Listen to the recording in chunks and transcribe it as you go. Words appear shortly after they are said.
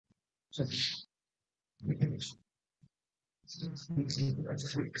Okay,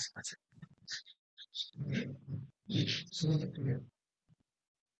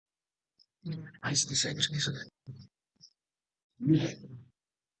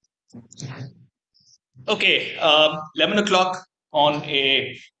 11 o'clock on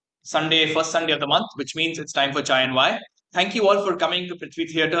a Sunday, first Sunday of the month, which means it's time for Chai and Why. Thank you all for coming to Prithvi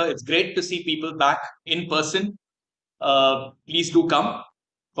Theatre. It's great to see people back in person. Please do come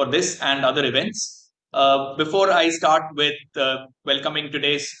for this and other events. Before I start with welcoming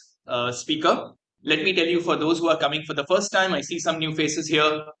today's speaker, let me tell you, for those who are coming for the first time, I see some new faces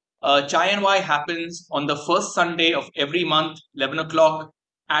here. Chai and Why happens on the first Sunday of every month, 11 o'clock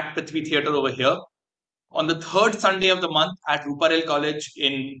at Prithvi Theatre over here. On the third Sunday of the month at Ruparel College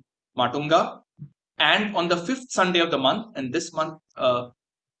in Matunga, and on the fifth Sunday of the month, and this month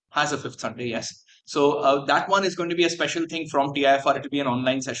has a fifth Sunday, yes. So that one is going to be a special thing from TIFR. It will be an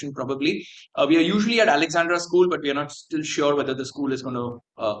online session probably. We are usually at Alexandra School, but we are not still sure whether the school is going to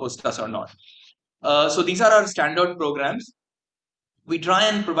host us or not. So these are our standard programs. We try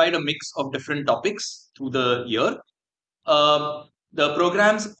and provide a mix of different topics through the year. The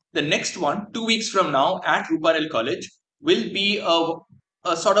programs, the next one, 2 weeks from now at Ruparel College, will be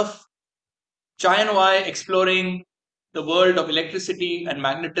a sort of Chai and Why exploring the world of electricity and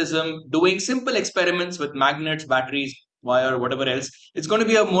magnetism, doing simple experiments with magnets, batteries, wire, whatever else. It's going to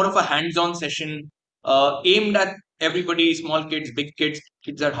be more of a hands-on session aimed at everybody, small kids, big kids,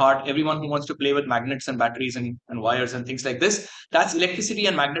 kids at heart, everyone who wants to play with magnets and batteries and wires and things like this. That's electricity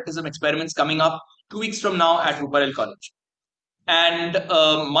and magnetism experiments coming up 2 weeks from now at Ruparel College. And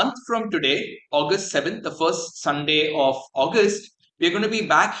a month from today, August 7th, the first Sunday of August, we're going to be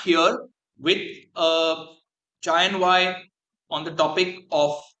back here with Chai and Why on the topic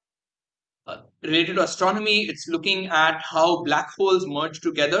of related to astronomy. It's looking at how black holes merge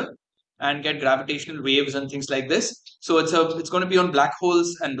together and get gravitational waves and things like this. So it's going to be on black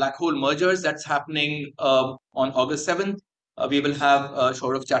holes and black hole mergers. That's happening on August 7th. We will have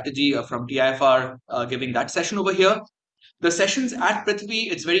Saurav Chatterjee from TIFR giving that session over here. The sessions at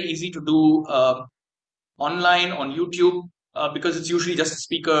Prithvi, it's very easy to do online on YouTube because it's usually just a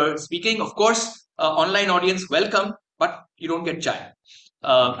speaker speaking. Of course, online audience, welcome, but you don't get chai.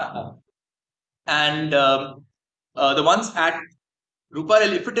 And the ones at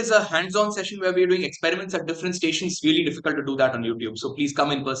Ruparel, if it is a hands-on session where we're doing experiments at different stations, it's really difficult to do that on YouTube. So please come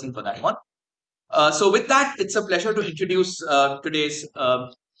in person for that one. So with that, it's a pleasure to introduce today's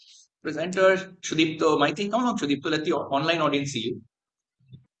presenter, Shudipto Maiti. Come on, Shudipto, let the online audience see you.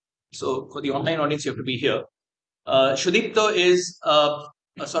 So for the online audience, you have to be here. Shudipto is a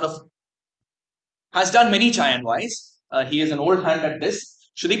sort of, has done many Chai and Whys. He is an old hand at this.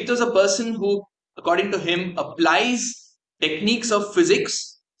 Shudipto is a person who, according to him, applies techniques of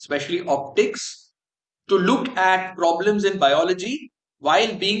physics, especially optics, to look at problems in biology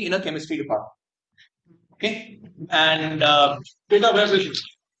while being in a chemistry department. Okay? And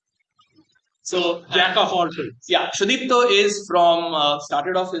so jack of all trades. Yeah, Shudipto is from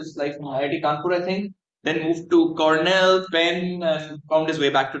started off his life from IIT Kanpur, I think. Then moved to Cornell, Penn, and found his way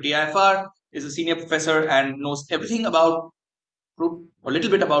back to TIFR. Is a senior professor and knows everything about, a little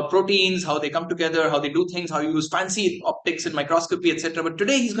bit about proteins, how they come together, how they do things, how you use fancy optics and microscopy, etc. But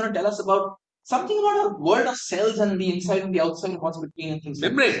today he's going to tell us about something about a world of cells and the inside and the outside, what's between and things.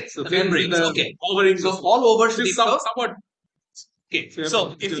 Membranes. Like membranes. Okay. So all over Shudipto. Somewhat. Okay,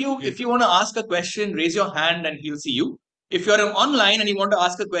 so if you want to ask a question, raise your hand and he'll see you. If you're online and you want to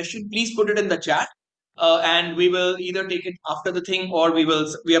ask a question, please put it in the chat, and we will either take it after the thing or we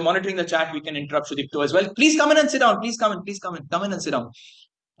are monitoring the chat. We can interrupt Shudipto as well. Please come in and sit down. Please come in and sit down.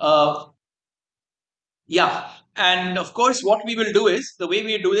 Yeah, and of course, what we will do is, the way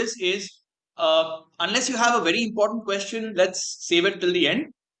we do this is, unless you have a very important question, let's save it till the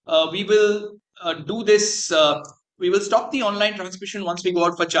end. We will do this. We will stop the online transmission once we go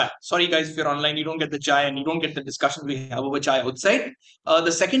out for chai. Sorry, guys, if you're online, you don't get the chai and you don't get the discussion we have over chai outside. The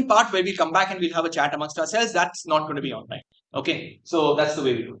second part where we come back and we'll have a chat amongst ourselves, that's not going to be online. Okay, so that's the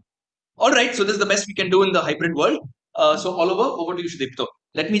way we do it. All right, so this is the best we can do in the hybrid world. So Oliver, over to you, Shudipto.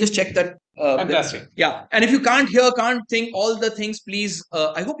 Let me just check that. Fantastic. Yeah, and if you can't hear, can't think all the things, please.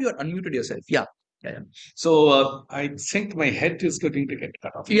 I hope you are unmuted yourself. Yeah. So I think my head is going to get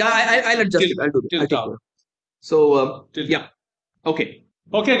cut off. Yeah, I'll adjust it. I'll do it. So, yeah. Okay.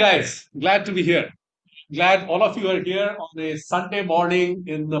 Okay, guys. Glad to be here. Glad all of you are here on a Sunday morning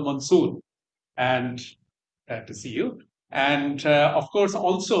in the monsoon. And glad to see you. And of course,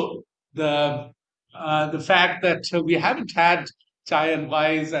 also the fact that we haven't had Chai and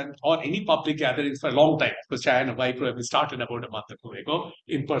Whys and or any public gatherings for a long time. Because Chai and Why probably started about a month or two ago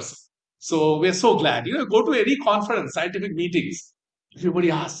in person. So we're so glad. Go to any conference, scientific meetings. Everybody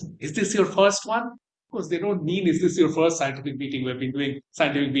asks, is this your first one? Of course, they don't mean, is this your first scientific meeting? We've been doing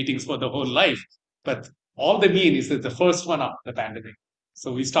scientific meetings for the whole life. But all they mean is that the first one after the pandemic.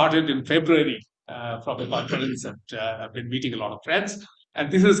 So we started in February from a conference, and I've been meeting a lot of friends.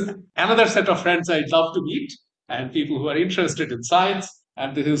 And this is another set of friends I'd love to meet, and people who are interested in science.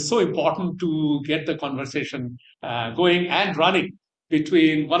 And this is so important to get the conversation going and running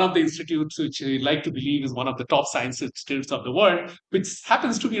between one of the institutes, which I like to believe is one of the top science institutes of the world, which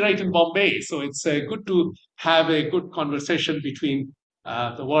happens to be right in Bombay. So it's good to have a good conversation between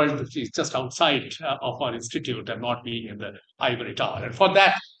the world which is just outside of our institute and not being in the ivory tower. And for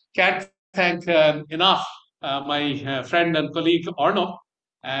that, can't thank enough my friend and colleague Arno.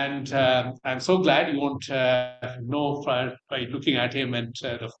 And I'm so glad you won't know by looking at him and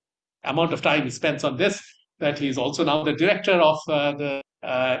the amount of time he spends on this, that he's also now the director of the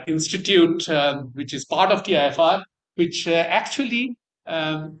institute, which is part of TIFR, which actually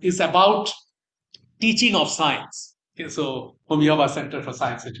is about teaching of science. Okay, so Homiyaba Center for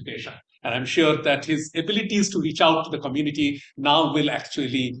Science Education. And I'm sure that his abilities to reach out to the community now will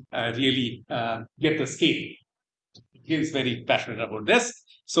actually really get the scale. He is very passionate about this.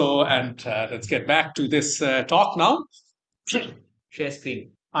 So, and let's get back to this talk now. Share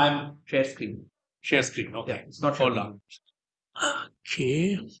screen. I'm Share screen. share screen. Okay, Yeah, it's not hold showing. on.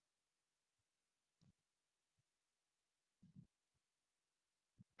 Okay.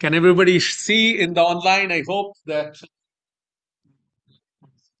 Can everybody see in the online? I hope that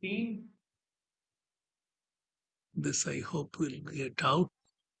this, I hope, will get out.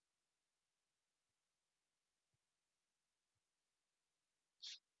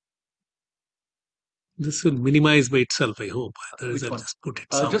 This will minimize by itself, I hope. Otherwise, Which I'll one? just put it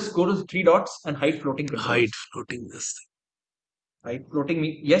Just go to the three dots and hide floating controls. hide floating this thing. Hide floating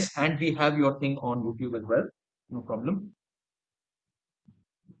me. Yes, and we have your thing on YouTube as well. No problem.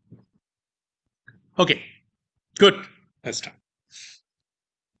 Okay, good. Let's start.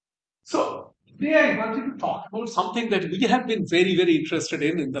 So today I wanted to talk about something that we have been very, very interested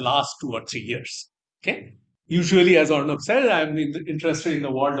in the last 2 or 3 years. Okay. Usually, as Arnav said, I'm interested in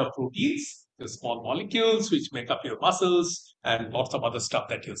the world of proteins, the small molecules which make up your muscles, and lots of other stuff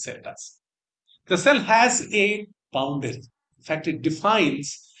that your cell does. The cell has a boundary. In fact, it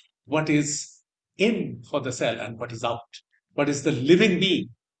defines what is in for the cell and what is out. What is the living being,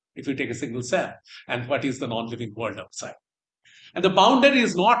 if you take a single cell, and what is the non-living world outside. And the boundary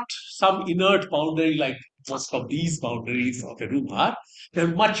is not some inert boundary like most of these boundaries of a room are. They're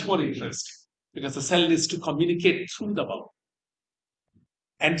much more interesting because the cell is to communicate through the boundary.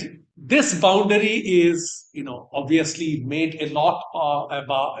 And this boundary is, obviously made a lot of,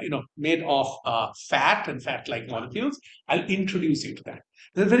 made of fat and fat-like molecules. I'll introduce you to that.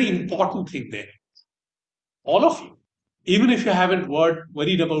 There's a very important thing there. All of you, even if you haven't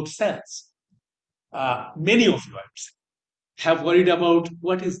worried about cells, many of you, I would say, have worried about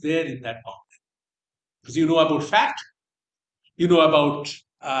what is there in that boundary. Because you know about fat, you know about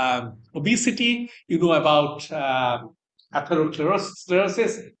obesity, you know about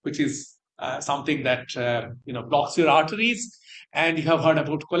atherosclerosis, which is something that blocks your arteries, and you have heard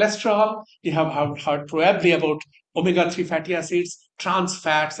about cholesterol. You have heard probably about omega-3 fatty acids, trans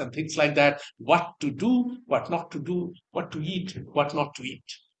fats, and things like that. What to do, what not to do, what to eat, what not to eat.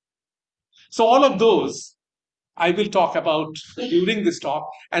 So all of those I will talk about during this talk,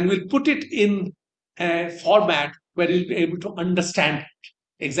 and we'll put it in a format where you'll be able to understand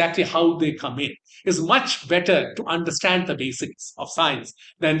exactly how they come in. It's much better to understand the basics of science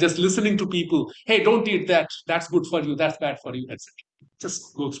than just listening to people, hey, don't eat that, that's good for you, that's bad for you, etc.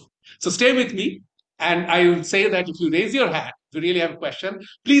 Just go through. So stay with me, and I will say that if you raise your hand, if you really have a question,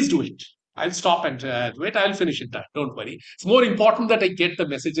 please do it. I'll stop and do it. I'll finish it. Don't worry. It's more important that I get the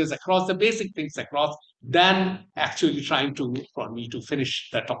messages across, the basic things across, than actually trying for me to finish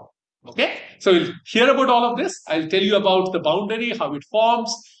the talk. Okay, so we'll hear about all of this. I'll tell you about the boundary, how it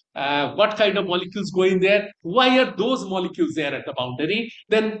forms, what kind of molecules go in there, why are those molecules there at the boundary.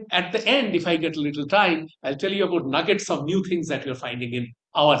 Then at the end, if I get a little time, I'll tell you about nuggets of new things that we're finding in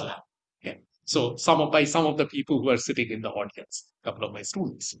our lab. Okay, so some of the people who are sitting in the audience, a couple of my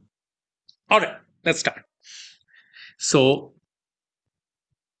students. All right, let's start. So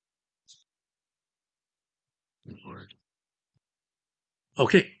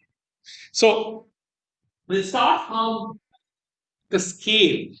okay. So we'll start from the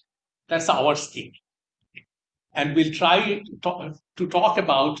scale. That's our scale. And we'll try to talk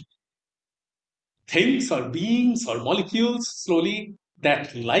about things or beings or molecules slowly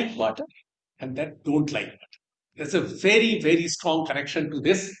that like water and that don't like water. There's a very, very strong connection to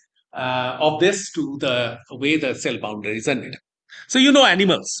this. of this to the way the cell boundaries are knit. So you know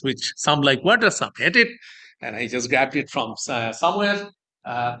animals, which some like water, some hate it, and I just grabbed it from somewhere,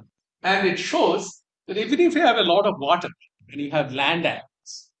 uh, and it shows that even if you have a lot of water and you have land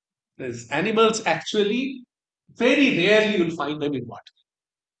animals, these animals actually very rarely you'll find them in water.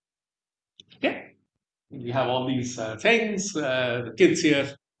 Okay, we have all these things. The kids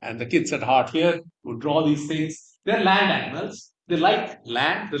here and the kids at heart here who draw these things. They're land animals. They like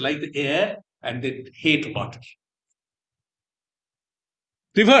land. They like the air, and they hate water.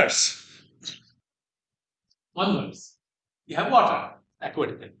 Reverse. Onwards. You have water,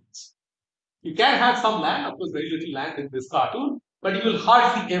 aquatic animals. You can have some land, of course, very little land in this cartoon, but you will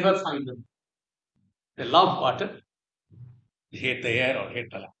hardly ever find them. They love water, they hate the air or hate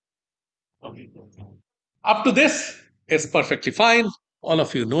the land. Okay. Up to this is perfectly fine. All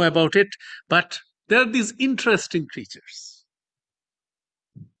of you know about it, but there are these interesting creatures,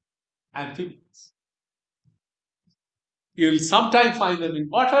 amphibians. You'll sometimes find them in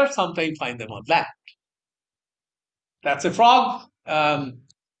water, sometimes find them on land. That's a frog.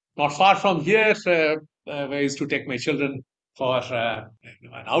 Not far from here, where I used to take my children for an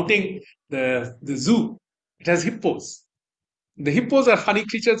outing, the zoo. It has hippos. The hippos are funny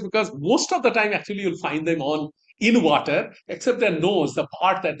creatures because most of the time, actually, you'll find them on in water, except their nose, the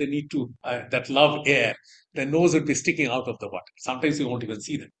part that they need to that love air. Their nose would be sticking out of the water. Sometimes you won't even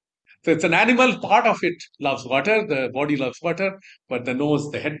see them. So it's an animal. Part of it loves water. The body loves water, but the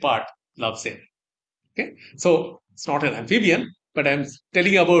nose, the head part, loves air. Okay, so it's not an amphibian, but I'm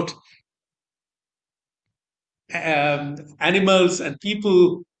telling you about animals and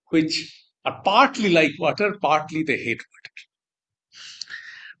people which are partly like water, partly they hate water.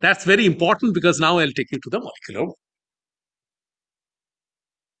 That's very important because now I'll take you to the molecular.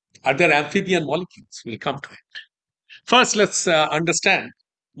 Are there amphibian molecules? We'll come to it. First, let's understand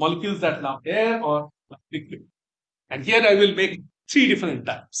molecules that love air or liquid. And here I will make three different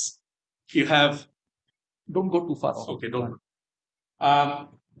types. You have, don't go too far. Okay, don't.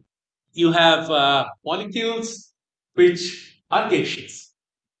 You have molecules which are gaseous,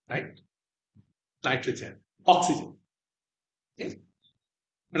 right? Nitrogen, oxygen. Okay?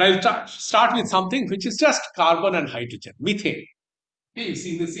 But I'll start with something which is just carbon and hydrogen, methane. Okay, you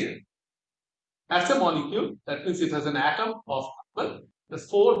see this here? That's a molecule. That means it has an atom of carbon. There's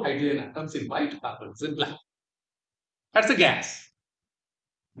 4 hydrogen atoms in white, carbons in black. That's a gas.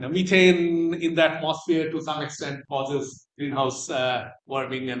 Now, methane in the atmosphere to some extent causes greenhouse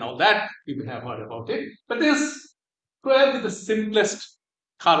warming and all that. You may have heard about it. But there's probably the simplest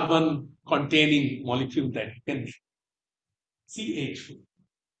carbon containing molecule that you can CH.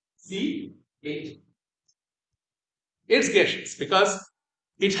 CH. It's gaseous because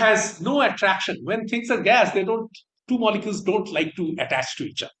it has no attraction. When things are gas, two molecules don't like to attach to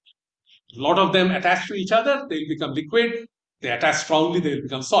each other. A lot of them attach to each other, they'll become liquid. They attach strongly, they'll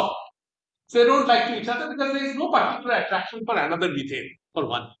become solid. So they don't like to each other because there is no particular attraction for another methane, for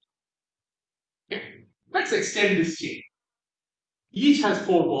one. Okay. Let's extend this chain. Each has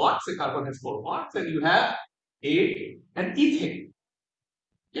 4 bonds, the carbon has 4 bonds, and you have an ethane.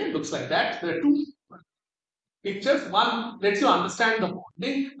 Okay, looks like that. There are 2 pictures. One lets you understand the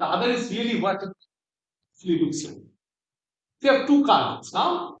bonding, the other is really what it actually looks like. You have 2 carbons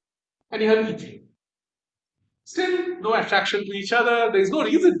now, and you have ethane. Still, no attraction to each other. There is no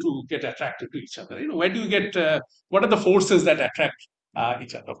reason to get attracted to each other. Where do you get? What are the forces that attract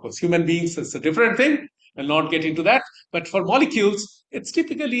each other? Of course, human beings is a different thing. I'll not get into that. But for molecules, it's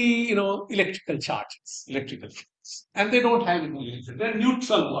typically electrical charges, electrical fields, and they don't have any reason. They're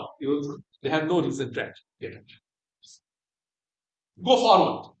neutral molecules. They have no reason to get attracted. Go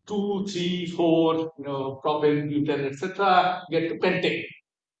forward. 2, 3, 4, propane, butane, etc. Get to pentane,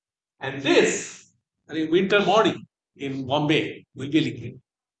 and this. In winter morning in Bombay will be liquid.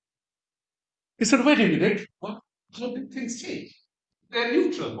 He said, wait a minute, how did things change? They're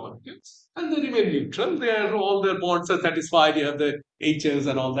neutral molecules and they remain neutral. All their bonds are satisfied. You have the H's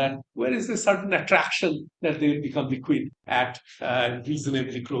and all that. Where is this certain attraction that they become liquid at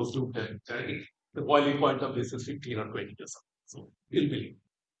reasonably close to the boiling point of this is 15 or 20 or something. So we'll believe.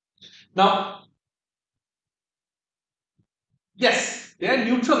 Now, yes, they are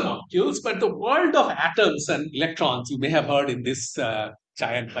neutral molecules, but the world of atoms and electrons, you may have heard in this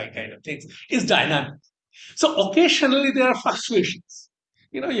giant pie kind of things, is dynamic. So occasionally there are fluctuations.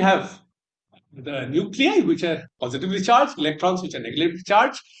 You have the nuclei, which are positively charged, electrons, which are negatively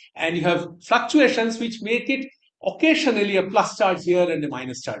charged, and you have fluctuations which make it occasionally a plus charge here and a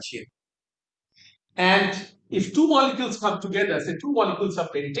minus charge here. And if 2 molecules come together, say 2 molecules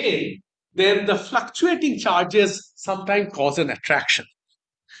of pentane, then the fluctuating charges sometimes cause an attraction.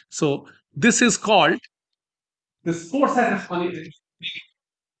 So this is called, this force has a funny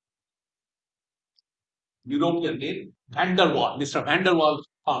European name, Van der Waal. Mr. Van der Waal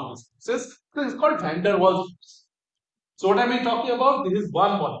found this. This is called Van der Waal. So what am I talking about? This is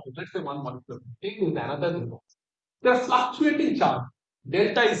one molecule. Let's say one molecule. Take with another thing. There are fluctuating charge.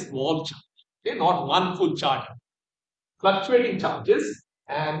 Delta is small charge. Okay, not one full charge. Fluctuating charges,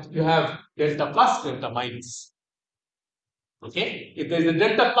 and you have delta plus, delta minus. Okay, if there is a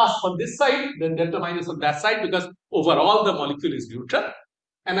delta plus on this side, then delta minus on that side, because overall the molecule is neutral.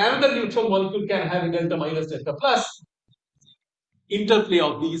 And another neutral molecule can have a delta minus, delta plus. Interplay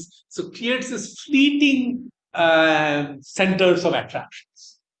of these, so creates this fleeting centers of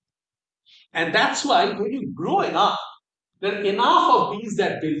attractions. And that's why when you grow enough, there are enough of these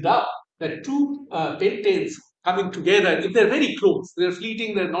that build up, that two pentanes coming together, if they're very close, they're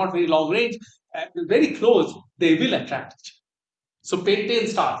fleeting, they're not very long range, very close, they will attract each other. So pentane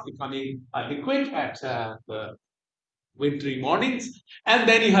starts becoming a liquid at the wintry mornings, and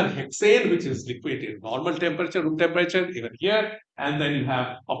then you have hexane, which is liquid in normal temperature, room temperature, even here, and then you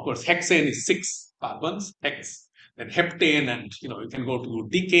have, of course, hexane is 6 carbons, hex, then heptane, and you can go to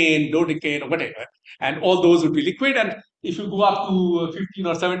decane, dodecane, or whatever, and all those would be liquid, and if you go up to 15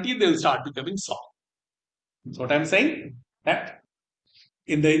 or 17, they'll start becoming solid. That's what I'm saying. That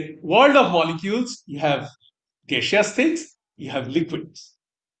in the world of molecules, you have gaseous things, you have liquids.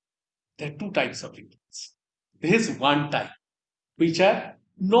 There are two types of liquids. There is one type which are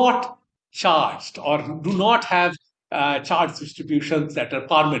not charged or do not have charge distributions that are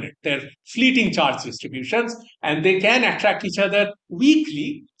permanent. They're fleeting charge distributions, and they can attract each other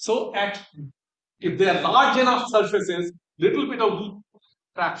weakly. So, if they are large enough surfaces, little bit of weak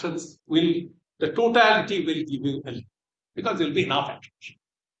attractions will, the totality will give you a, because there will be enough attraction.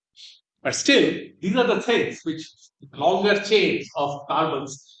 But still, these are the things which longer chains of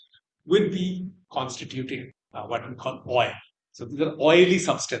carbons will be constituting what we call oil. So these are oily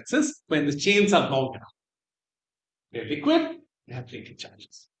substances when the chains are long enough. They're liquid, they have fleeting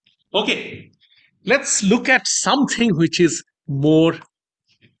charges. Okay, let's look at something which is more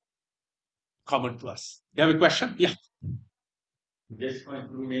common to us. You have a question? Yeah. Just for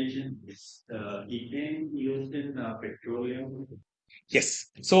information, is ethane used in petroleum? Yes.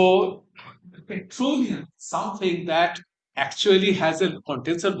 So petroleum, something that actually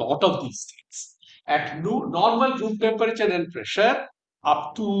contains a lot of these things. At normal room temperature and pressure,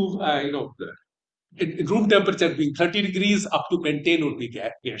 up to in room temperature being 30 degrees, up to pentane would be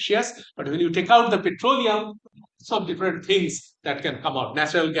gaseous. But when you take out the petroleum, some different things that can come out.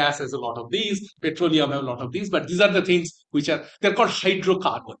 Natural gas has a lot of these, petroleum have a lot of these, but these are the things which they're called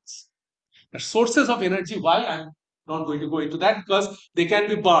hydrocarbons. The sources of energy, why I'm not going to go into that, because they can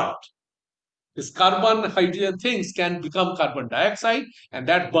be burned. This carbon, hydrogen things can become carbon dioxide, and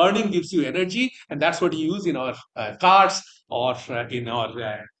that burning gives you energy, and that's what you use in our cars or in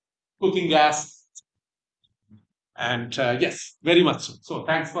our cooking gas. And yes, very much so. So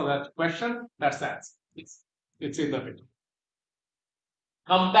thanks for that question. That's that. It's in the middle.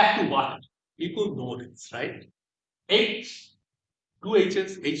 Come back to water. People know this, right? H, two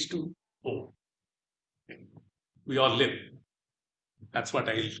H's, H2O. We all live. That's what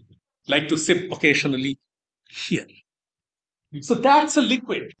I like to sip occasionally here. So that's a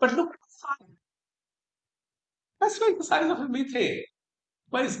liquid. But look at the size. That's like the size of a methane.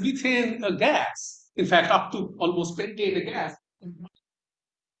 Why is methane a gas? In fact, up to almost pentane a gas.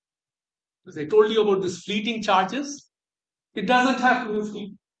 As I told you about these fleeting charges, it doesn't have to be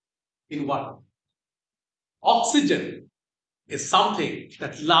fleeting in water. Oxygen is something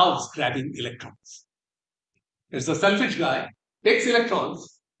that loves grabbing electrons. There's a selfish guy, takes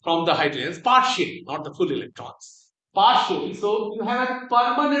electrons from the hydrogens, partially, not the full electrons, partially. So you have a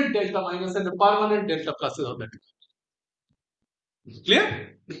permanent delta minus and a permanent delta plus on that.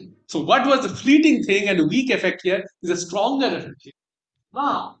 Clear? So what was the fleeting thing and a weak effect here is a stronger effect here.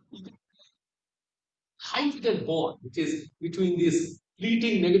 Now, hydrogen bond, which is between this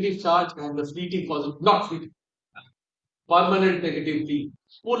fleeting negative charge and the fleeting positive, not fleeting, permanent negatively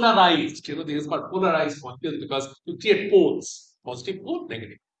polarized. This is called polarized molecules because you create poles, positive pole,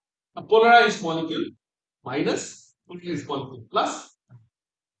 negative. A polarized molecule minus, polarized molecule plus.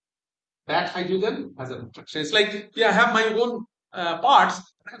 That hydrogen has an attraction. It's like, yeah, I have my own parts,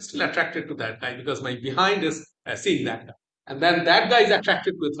 but I'm still attracted to that guy because my behind is seeing that guy. And then that guy is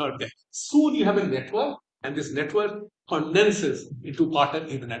attracted to a third guy. Soon you have a network, and this network condenses into water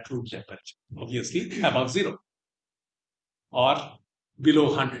even at room temperature, obviously above zero or below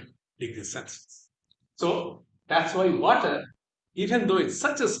 100 degrees Celsius. So that's why water, even though it's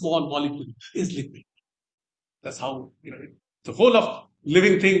such a small molecule, is liquid. That's how, the whole of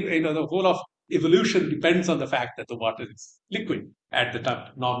living thing, the whole of evolution depends on the fact that the water is liquid at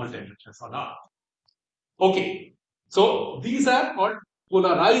the normal temperature or not. Okay, so these are called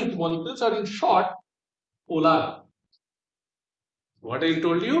polarized molecules, or in short, polar. What I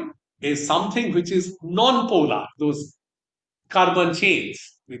told you is something which is non-polar. Those carbon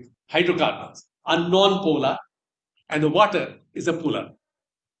chains with hydrocarbons are non-polar, and the water is a polar.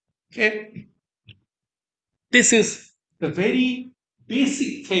 Okay, this is the very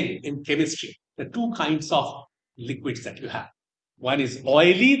basic thing in chemistry. The two kinds of liquids that you have. One is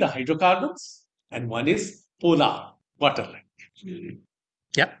oily, the hydrocarbons, and one is polar, water-like.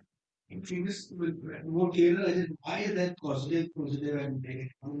 Yeah. In previous, more clearer, I said, why is that positive, and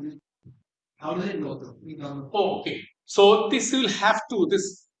negative? How does it work? Oh, okay. So this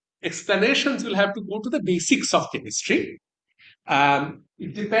explanations will have to go to the basics of chemistry.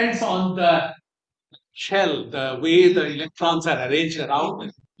 It depends on the shell, the way the electrons are arranged around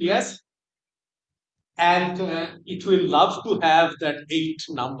it. Yes. And it will love to have that 8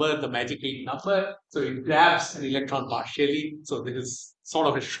 number, the magic 8 number. So it grabs an electron partially. So there is sort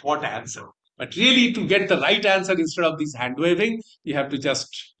of a short answer. But really, to get the right answer instead of this hand waving, you have to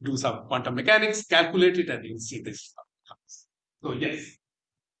just do some quantum mechanics, calculate it, and you'll see this. So yes,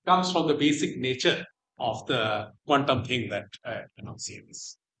 comes from the basic nature of the quantum thing that see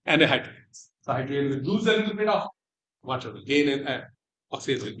this. And a hydrogen. So hydrogen will lose a little bit of water will gain it,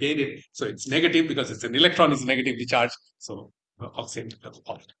 oxygen will gain it. So it's negative because it's an electron is negatively charged. So oxygen becomes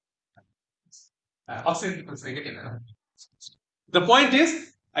positive. Oxygen becomes negative. The point is,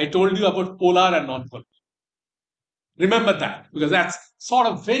 I told you about polar and non-polar. Remember that, because that's sort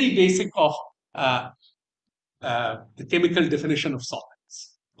of very basic of the chemical definition of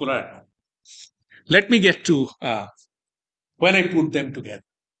solids. Polar and non-polar. Let me get to when I put them together.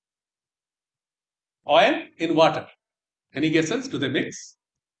 Oil in water. Any guesses? Do they mix?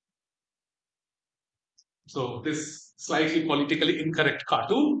 So this slightly politically incorrect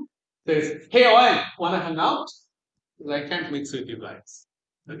cartoon says, "Hey oil, wanna hang out? I can't mix with you guys."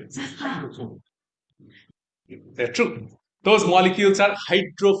 They're true. Those molecules are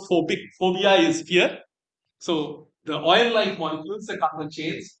hydrophobic. Phobia is fear. So the oil-like molecules, the carbon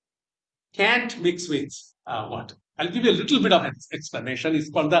chains, can't mix with water. I'll give you a little bit of an explanation. It's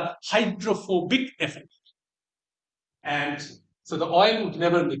called the hydrophobic effect. And so the oil would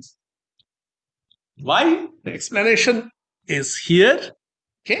never mix. Why? The explanation is here.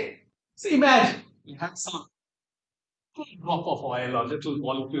 Okay. So imagine you have some drop of oil or little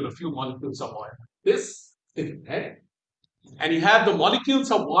molecule, a few molecules of oil. This is right? And you have the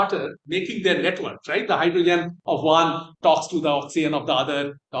molecules of water making their networks, right? The hydrogen of one talks to the oxygen of the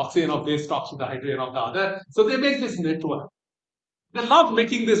other, the oxygen of this talks to the hydrogen of the other. So they make this network. They love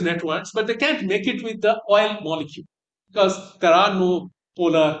making these networks, but they can't make it with the oil molecule because there are no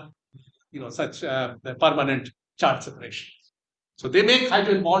polar, such permanent charge separations. So they make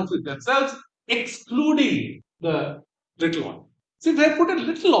hydrogen bonds with themselves, excluding the little one. So if I put a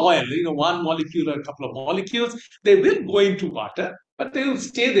little oil, one molecule or a couple of molecules, they will go into water, but they will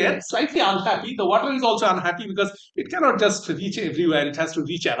stay there slightly unhappy. The water is also unhappy because it cannot just reach everywhere. It has to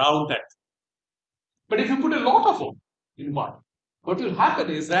reach around that. But if you put a lot of oil in water, what will happen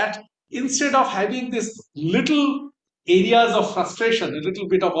is that instead of having this little areas of frustration, a little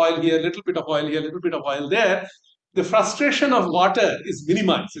bit of oil here, a little bit of oil here, a little bit of oil there, the frustration of water is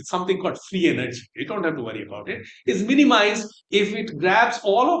minimized. It's something called free energy. You don't have to worry about it. It's minimized if it grabs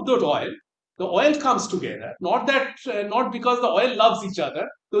all of that oil. The oil comes together, not because the oil loves each other,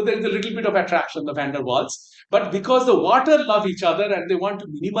 though there is a little bit of attraction, the van der Waals, but because the water love each other and they want to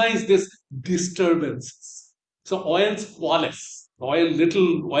minimize this disturbances. So oils coalesce.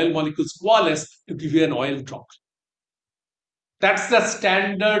 Little oil molecules coalesce to give you an oil droplet. That's the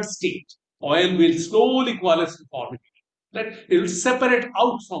standard state. Oil will slowly coalesce to form it. It will separate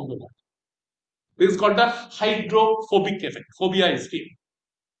out from the water. This is called the hydrophobic effect. Phobia is fear.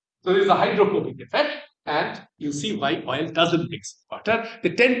 So this is the hydrophobic effect, and you see why oil doesn't mix with water.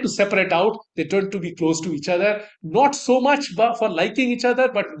 They tend to separate out. They tend to be close to each other. Not so much for liking each other,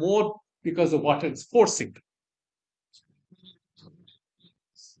 but more because the water is forcing them.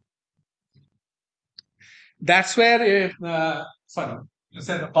 That's where, you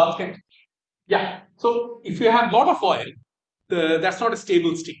said the bulkhead. Yeah. So if you have a lot of oil, that's not a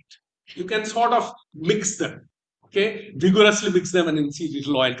stable state. You can sort of mix them, okay, vigorously mix them and you'll see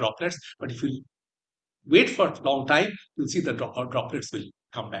little oil droplets. But if you wait for a long time, you'll see the droplets will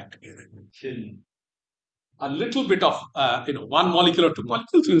come back together. A little bit of, one molecule or two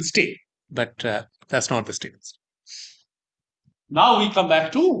molecules will stay, but that's not the stable state. Now we come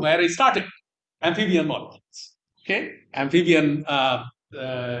back to where I started, amphibian molecules. okay, amphibian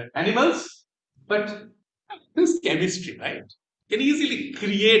animals, but this chemistry, right, can easily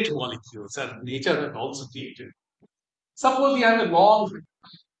create molecules, and nature has also created. Suppose we have a long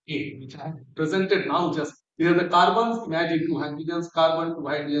chain, which I have presented now just these are the carbons, imagine two hydrogens, carbon to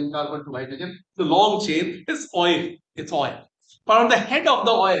hydrogen, carbon to hydrogen. The long chain is oil, it's oil. But on the head of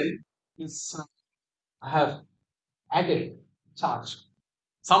the oil is I have added charge,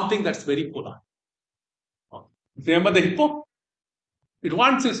 something that's very polar. Remember the hippo? It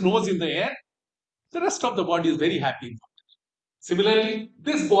wants its nose in the air. The rest of the body is very happy. Similarly,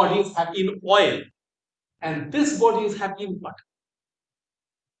 this body is happy in oil, and this body is happy in butter.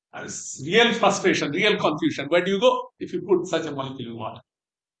 Real frustration, real confusion. Where do you go if you put such a molecule in water?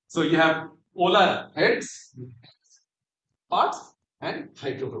 So you have polar heads, parts, and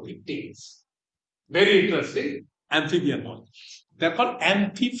hydrophobic tails. Very interesting amphibian molecules. They're called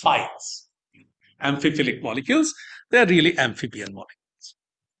amphiphiles. Amphiphilic molecules. They're really amphibian molecules.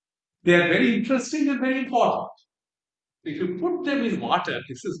 They are very interesting and very important. If you put them in water,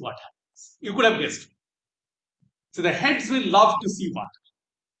 this is what happens. You could have guessed. So the heads will love to see water.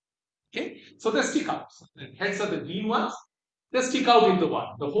 Okay, so they stick out. So the heads are the green ones. They stick out in the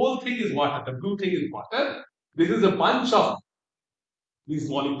water. The whole thing is water. The blue thing is water. This is a bunch of these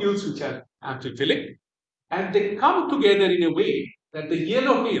molecules which are amphiphilic, and they come together in a way that the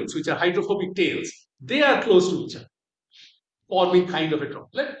yellow tails, which are hydrophobic tails, they are close to each other, forming kind of a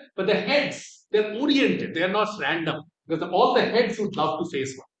droplet. But the heads, they're oriented. They are not random because all the heads would love to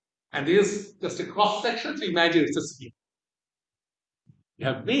face one. And this is just a cross section. So imagine it's a sphere. You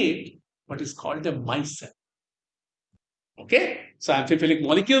have made what is called a micelle. Okay, so amphiphilic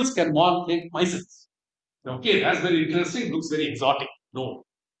molecules can make micelles. Okay, that's very interesting. Looks very exotic. No,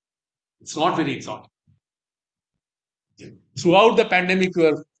 it's not very exotic. Throughout the pandemic, we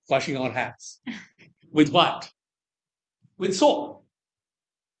were washing our hands. With what? With soap.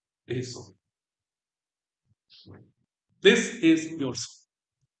 It is soap. This is your soap.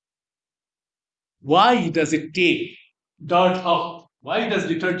 Why does it take dirt out? Why does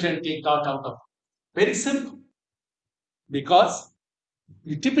detergent take dirt out of? Very simple. Because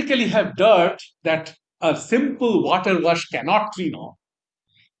you typically have dirt that a simple water wash cannot clean off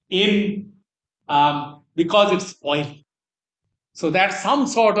because it's oil. So that's some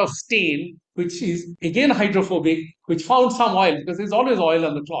sort of stain which is again hydrophobic, which found some oil because there's always oil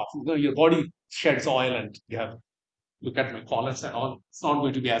on the cloth. You know, your body sheds oil, and you have look at my collars and all. It's not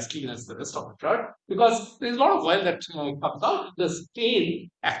going to be as clean as the rest of the shirt because there's a lot of oil that comes out. The stain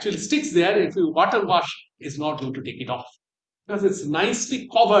actually sticks there. If you water wash, is not going to take it off because it's nicely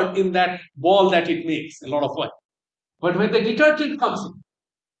covered in that ball that it makes, a lot of oil. But when the detergent comes in,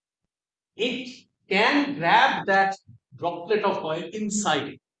 it can grab that droplet of oil inside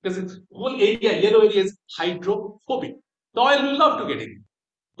it because its whole area, yellow area, is hydrophobic. The oil will love to get in.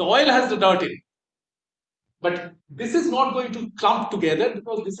 The oil has the dirt in it. But this is not going to clump together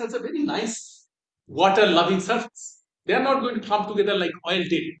because this has a very nice water loving surface. They are not going to clump together like oil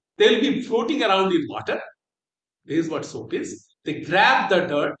did. They will be floating around in water. This is what soap is. They grab the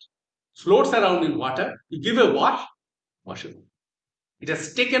dirt, floats around in water. You give a wash it. It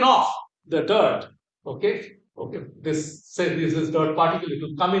has taken off the dirt. Okay. This is dirt particle. It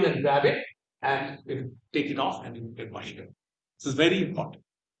will come in and grab it, and it will take it off, and you can wash it. This is very important.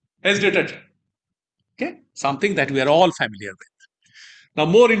 As detergent. Okay, something that we are all familiar with. Now,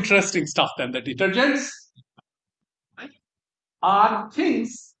 more interesting stuff than the detergents, right, are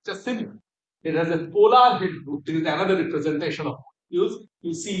things just similar. It has a polar head group. This is another representation of molecules.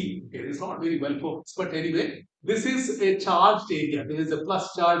 You see, it is not very well focused, but anyway, this is a charged area. There is a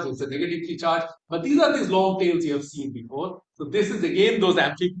plus charge, there is a negatively charged, but these are these long tails you have seen before. So this is again those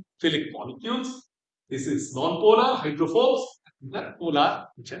amphiphilic molecules. This is non-polar, hydrophobes, and the polar,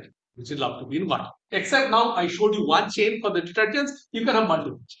 which is love to be in water. Except now I showed you one chain for the detergents. You can have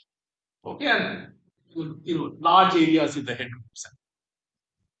multiple chains. Okay, and large areas in the head groups.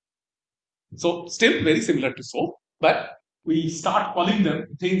 So still very similar to soap, but we start calling them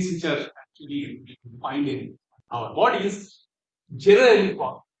things which are actually find in our bodies, generally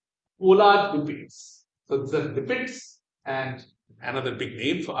called polar lipids. So the lipids, and another big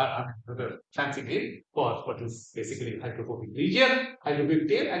name for another fancy name for what is basically hydrophobic region, hydrophobic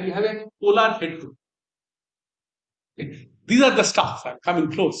tail, and you have a polar head group. Okay. These are the stuff I'm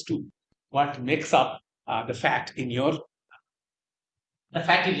coming close to what makes up the fat in the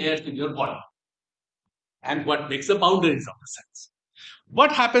fatty layers in your body, and what makes the boundaries of the cells.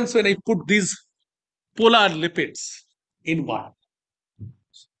 What happens when I put these polar lipids in water?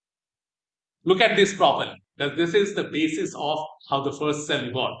 Look at this properly, because this is the basis of how the first cell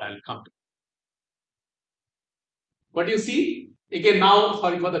evolved. I'll come to. What do you see? Again, now,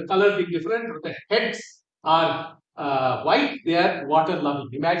 sorry for the color being different, the heads are white, they are water loving.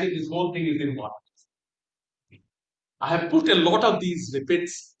 Imagine this whole thing is in water. I have put a lot of these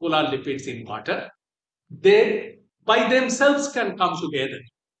lipids, polar lipids in water. They by themselves can come together,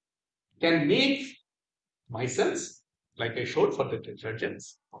 can make micelles, like I showed for the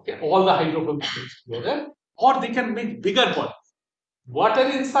detergents, okay, all the hydrophobic things together, or they can make bigger bodies. Water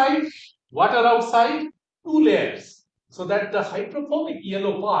inside, water outside, two layers, so that the hydrophobic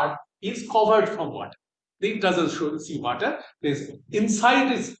yellow part is covered from water. It doesn't show, see water. There's,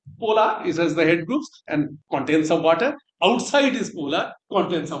 inside is polar, it has the head groups and contains some water. Outside is polar,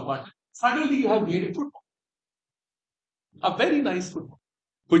 contains some water. Suddenly you have made a football, a very nice football,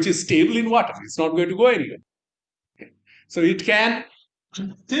 which is stable in water. It's not going to go anywhere. Okay. So it can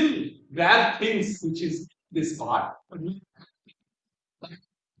still grab things, which is this part.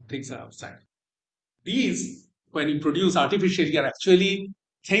 Things are outside. These, when you produce artificially, are actually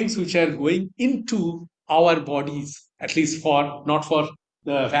things which are going into our bodies, at least for not for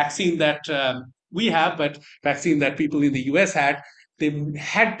the vaccine that we have, but vaccine that people in the US had. They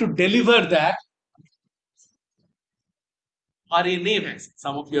had to deliver that RNA vaccine.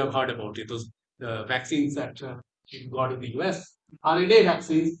 Some of you have heard about it. Those vaccines that we got in the US, RNA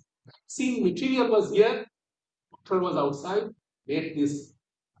vaccines. Vaccine material was here, doctor was outside, made this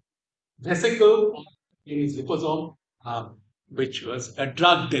vesicle in his liposome, which was a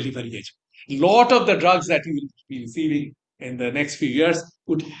drug delivery agent. A lot of the drugs that you will be receiving in the next few years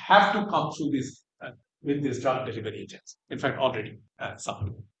would have to come through this with these drug delivery agents. In fact, already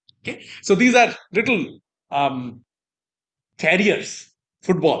some. Okay, so these are little carriers,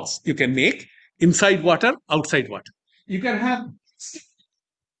 footballs you can make inside water, outside water. You can have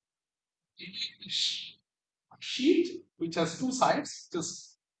sheet which has two sides,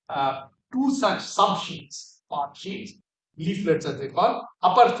 just two such subsheets, part sheets, leaflets as they call.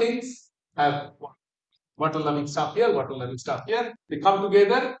 Upper things have water loving stuff here, water loving stuff here. They come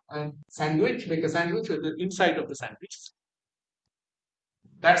together and sandwich, make a sandwich with the inside of the sandwich.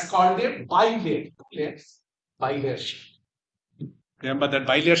 That's called a bilayer sheet. Remember that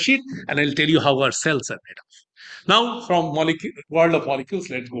bilayer sheet, and I'll tell you how our cells are made of. Now, from world of molecules,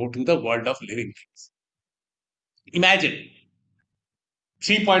 let's go to the world of living things. Imagine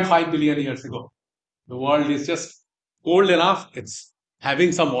 3.5 billion years ago, the world is just cold enough, it's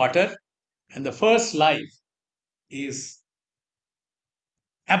having some water, and the first life is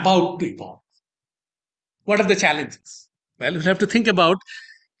about to evolve. What are the challenges? Well, we have to think about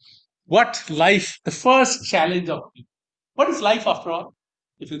what life, the first challenge of what is life after all?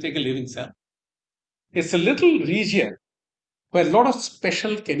 If you take a living cell, it's a little region where a lot of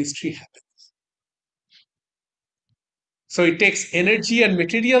special chemistry happens. So it takes energy and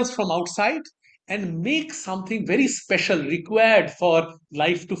materials from outside and makes something very special required for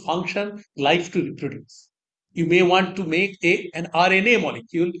life to function, life to reproduce. You may want to make an RNA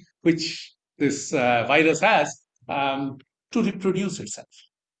molecule, which this virus has, to reproduce itself.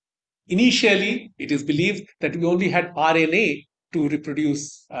 Initially, it is believed that we only had RNA to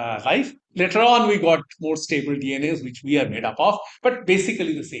reproduce life. Later on, we got more stable DNAs, which we are made up of, but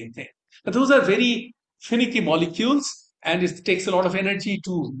basically the same thing. But those are very finicky molecules, and it takes a lot of energy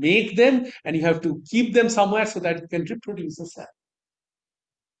to make them, and you have to keep them somewhere so that you can reproduce the cell.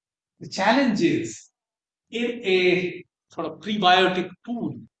 The challenge is in a sort of prebiotic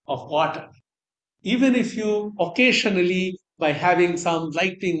pool of water, even if you occasionally, by having some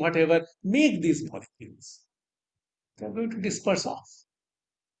lighting, whatever, make these molecules, they're going to disperse off.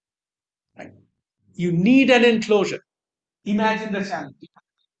 Right? You need an enclosure. Imagine the challenge.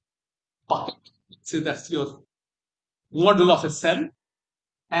 Bucket. So that's your model of a cell.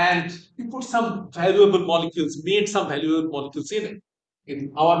 And you put some valuable molecules, made some valuable molecules in it.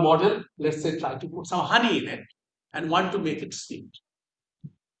 In our model, let's say try to put some honey in it and want to make it sweet.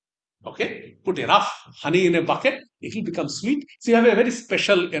 Okay, put enough honey in a bucket, it will become sweet. So you have a very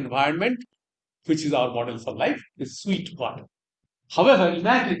special environment, which is our model for life, is sweet water. However,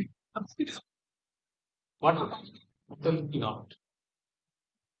 imagine water looking out.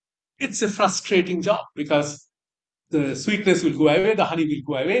 It's a frustrating job because the sweetness will go away, the honey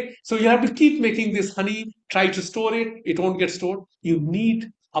will go away. So you have to keep making this honey, try to store it, it won't get stored. You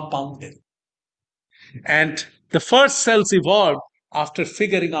need a boundary. And the first cells evolved after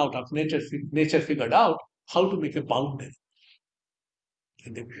figuring out, nature figured out how to make a boundary.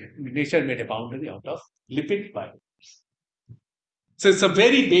 And nature made a boundary out of lipid bilayers. So it's a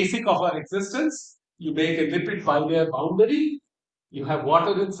very basic of our existence. You make a lipid bilayer boundary. You have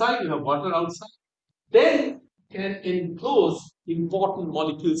water inside, you have water outside. Then can enclose important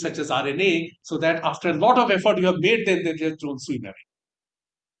molecules such as RNA, so that after a lot of effort you have made them, they just don't swim away.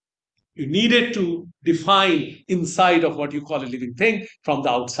 You needed to define inside of what you call a living thing from the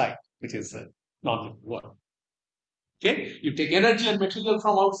outside, which is a non-living world. Okay, you take energy and material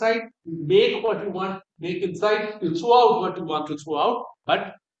from outside, you make what you want, make inside, you throw out what you want to throw out,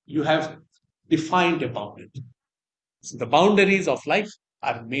 but you have defined a boundary. So the boundaries of life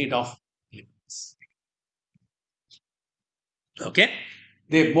are made of limits. Okay,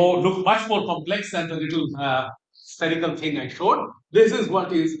 they look much more complex than the little spherical thing I showed. This is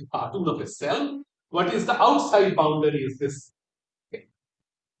what is the cartoon of a cell. What is the outside boundary is this. Okay.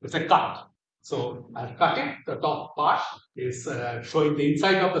 It's a cut. So I've cut it. The top part is showing the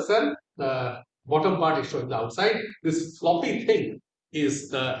inside of the cell. The bottom part is showing the outside. This floppy thing is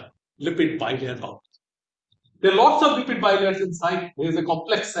the lipid bilayer boundary. There are lots of lipid bilayers inside. There is a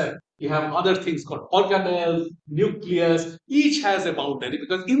complex cell. You have other things called organelles, nucleus. Each has a boundary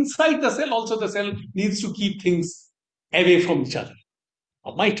because inside the cell also the cell needs to keep things away from each other.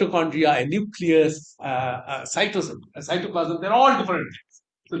 A mitochondria, a nucleus, a cytoplasm, they're all different things.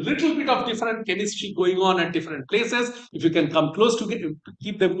 So a little bit of different chemistry going on at different places. If you can come close to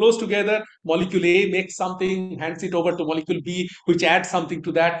keep them close together, molecule A makes something, hands it over to molecule B, which adds something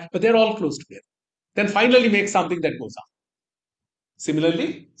to that, but they're all close together. Then finally make something that goes up.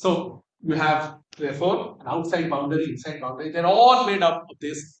 Similarly, so you have therefore an outside boundary, inside boundary. They're all made up of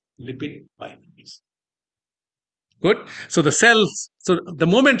these lipid binaries. Good. So the cells, so the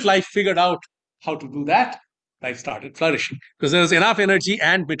moment life figured out how to do that, life started flourishing because there was enough energy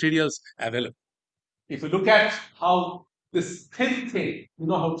and materials available. If you look at how this thin thing, you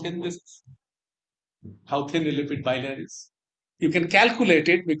know how thin this is? How thin a lipid bilayer is? You can calculate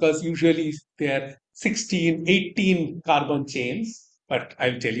it because usually they're 16, 18 carbon chains, but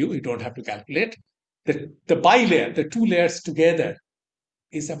I'll tell you, you don't have to calculate. The bilayer, the two layers together,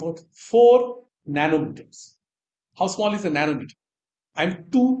 is about 4 nanometers. How small is a nanometer? I'm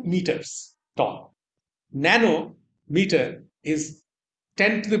 2 meters tall. Nanometer is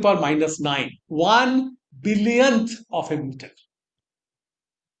 10 to the power minus 9, 1 billionth of a meter.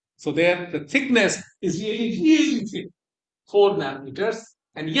 So there, the thickness is really, really thin, 4 nanometers,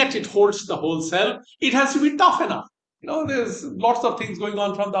 and yet it holds the whole cell. It has to be tough enough. You know, there's lots of things going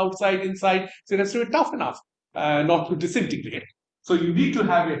on from the outside, inside, so it has to be tough enough not to disintegrate. So you need to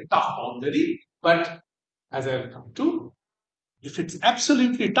have a tough boundary, but as I will come to, if it's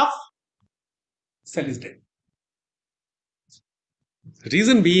absolutely tough, cell is dead. The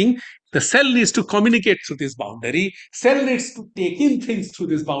reason being, the cell needs to communicate through this boundary, cell needs to take in things through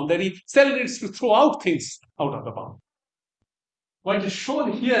this boundary, cell needs to throw out things out of the boundary. What is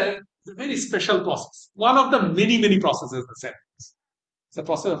shown here is a very special process. One of the many, many processes the cell is. It's a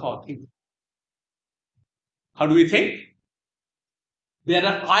process of our thinking. How do we think? There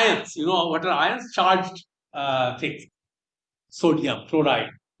are ions. You know what are ions? Charged things. Sodium, chloride.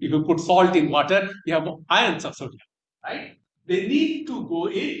 If you put salt in water, you have ions of sodium, right? They need to go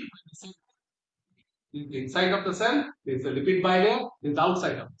in the inside of the cell. There's a lipid bilayer. There's the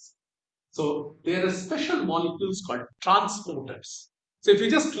outside of the cell. So there are special molecules called transporters. So if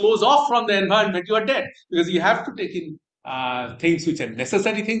you just close off from the environment, you are dead because you have to take in things which are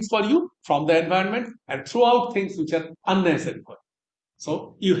necessary things for you from the environment and throw out things which are unnecessary for you.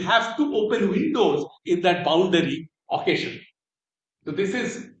 So you have to open windows in that boundary occasionally. So these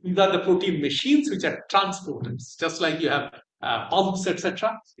are the protein machines which are transporters, just like you have pumps,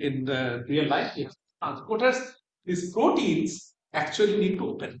 etc. In the real life, you have transporters. These proteins actually need to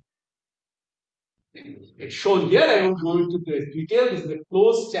open. It's shown here. I won't go into the detail. This is a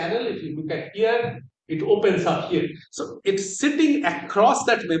closed channel. If you look at here, it opens up here. So it's sitting across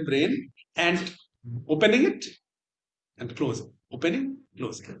that membrane and opening it and closing, opening,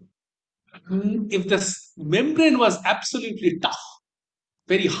 closing. If the membrane was absolutely tough,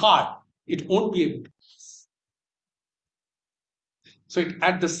 very hard, it won't be able to. So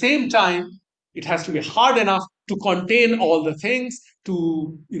at the same time, it has to be hard enough to contain all the things,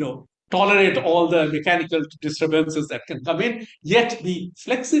 to tolerate all the mechanical disturbances that can come in, yet be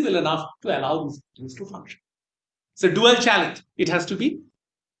flexible enough to allow these things to function. It's a dual challenge. It has to be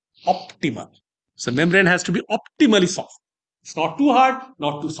optimal. So membrane has to be optimally soft. It's not too hard,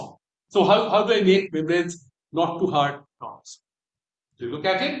 not too soft. So how do I make membranes not too hard, not soft? So you look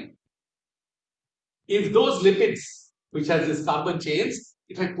at it. If those lipids, which has these carbon chains,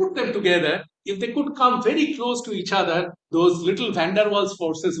 if I put them together, if they could come very close to each other, those little van der Waals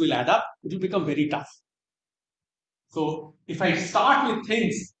forces will add up. It will become very tough. So if I start with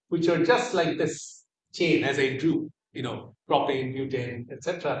things which are just like this chain as I drew, propane, butane,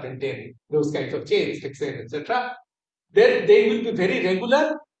 etc., pentane, those kinds of chains, hexane, etc., then they will be very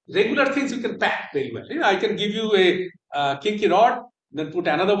regular. Regular things you can pack very well. I can give you a kinky rod, then put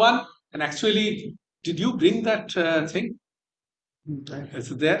another one, and actually, did you bring that thing?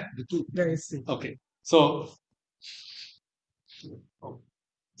 Is it there? Yes. Okay. So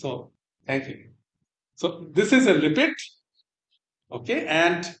thank you. So this is a lipid, okay,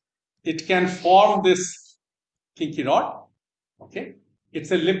 and it can form this kinky rod, okay.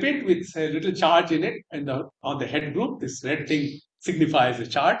 It's a lipid with a little charge in it, and on the head group, this red thing signifies a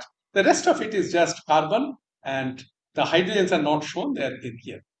charge. The rest of it is just carbon, and the hydrogens are not shown, they are in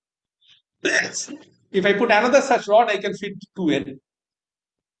here. If I put another such rod, I can fit 2N.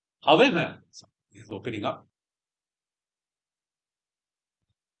 However, it's opening up.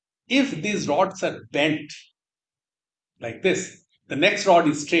 If these rods are bent like this, the next rod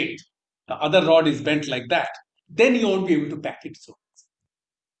is straight, the other rod is bent like that, then you won't be able to pack it so.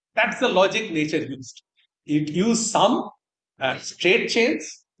 That's the logic nature used. It used some straight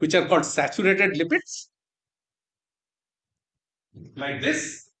chains, which are called saturated lipids, like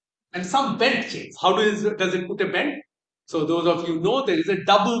this, and some bent chains. How does it put a bend? So those of you know there is a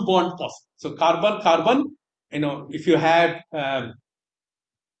double bond possible. So carbon, if you have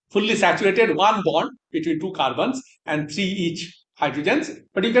fully saturated, one bond between two carbons and three each hydrogens,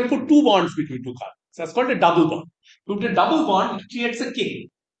 but you can put two bonds between two carbons. That's called a double bond. To put a double bond, it creates a king.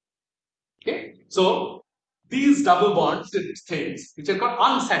 Okay, so these double bonds, things which are called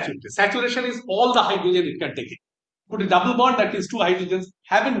unsaturated. Saturation is all the hydrogen it can take in. Put a double bond, that is two hydrogens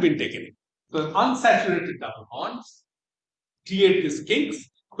haven't been taken in. So unsaturated double bonds create these kinks,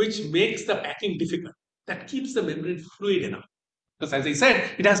 which makes the packing difficult. That keeps the membrane fluid enough. Because as I said,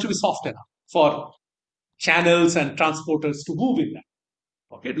 it has to be soft enough for channels and transporters to move in that.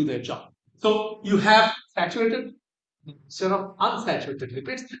 Okay, do their job. So you have saturated instead of unsaturated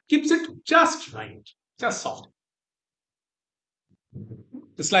lipids, keeps it just right, just soft.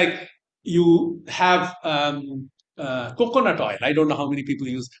 It's like you have coconut oil. I don't know how many people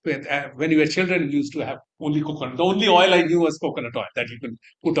use. When you were children, you used to have only coconut. The only oil I knew was coconut oil that you can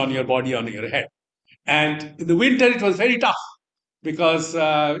put on your body, on your head. And in the winter, it was very tough because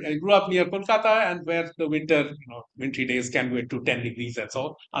I grew up near Kolkata, and where the winter, wintry days can go to 10 degrees and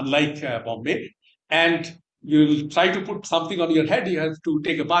so, unlike Bombay. And you'll try to put something on your head, you have to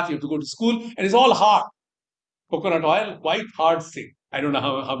take a bath, you have to go to school, and it's all hard. Coconut oil, quite hard thing. I don't know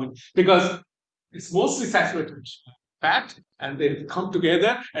how many, because it's mostly saturated fat, and they come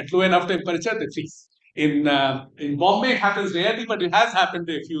together at low enough temperature, they freeze. In Bombay, it happens rarely, but it has happened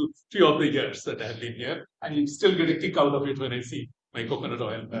a few of the years that I've been here, and you still get a kick out of it when I see my coconut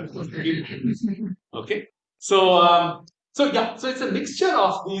oil. Okay, so it's a mixture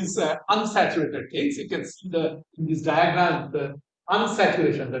of these unsaturated things. You can see in this diagram the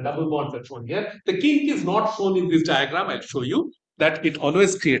unsaturation, the double bonds are shown here. The kink is not shown in this diagram. I'll show you that it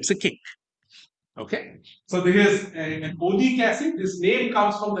always creates a kink. Okay, so there is an oleic acid. This name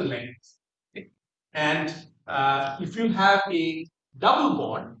comes from the length. Okay? And if you have a double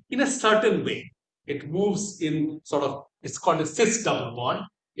bond in a certain way, it moves in sort of, it's called a cis double bond.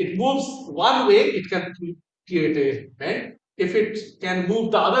 It moves one way, it can create a bend. If it can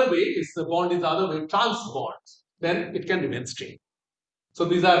move the other way, if the bond is the other way, trans bonds, then it can remain straight. So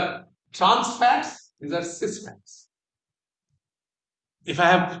these are trans fats, these are cis fats. If I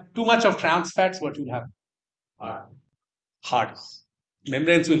have too much of trans fats, what will happen? Hard.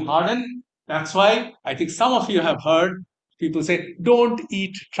 Membranes will harden. That's why I think some of you have heard people say, don't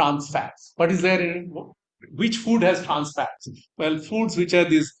eat trans fats. What is there in which food has trans fats? Well, foods which are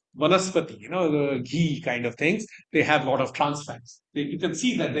these vanaspati, the ghee kind of things, they have a lot of trans fats. You can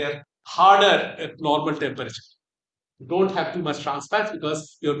see that they are harder at normal temperature. You don't have too much trans fats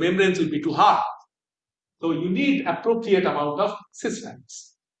because your membranes will be too hard. So you need appropriate amount of cis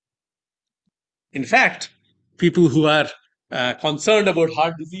fats. In fact, people who are concerned about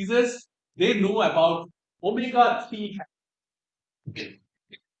heart diseases, they know about omega-3 fatty.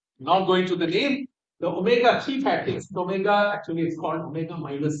 Not going to the name, the omega-3 fatty acid. Omega actually is called omega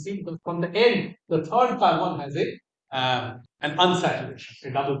minus 3 because from the end, the third carbon has an unsaturation,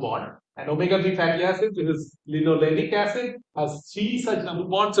 a double bond. And omega-3 fatty acid, which is linoleic acid, has 3 such double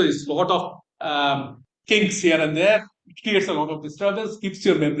bonds. So it's a lot of kinks here and there. It creates a lot of disturbance, keeps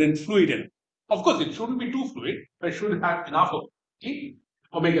your membrane fluid in. Of course, it shouldn't be too fluid, but it should have enough of it.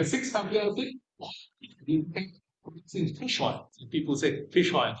 Omega-6 fatty acid, in fish oil. People say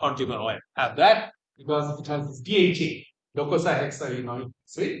fish oil, consumer oil. Have that because it has this DHA, docosahexaenoic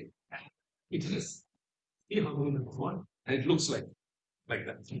acid. It is and it looks like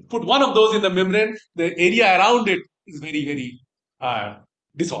that. Put one of those in the membrane, the area around it is very, very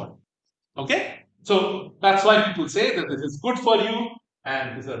disordered. Okay? So that's why people say that this is good for you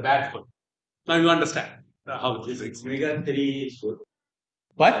and this is bad for you. Now you understand how this is. Omega-3 is good.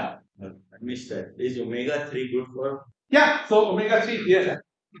 What? I missed that. Is omega-3 good for? Yeah, so omega-3, yes.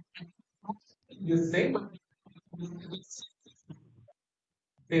 The same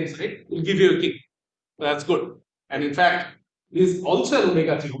straight will give you a kick. That's good. And in fact, is also an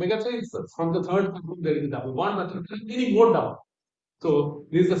omega-3. Omega-3 is from the third group, there is a double bond, but there is many more double. So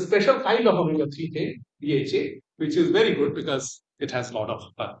this is a special kind of omega-3 chain, DHA, which is very good because it has a lot of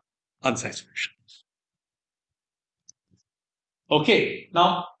unsaturation. Okay,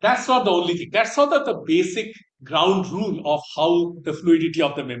 now that's not the only thing. That's not the basic ground rule of how the fluidity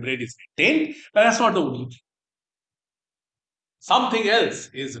of the membrane is maintained, but that's not the only thing. Something else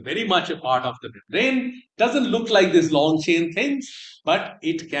is very much a part of the membrane. Doesn't look like these long chain things, but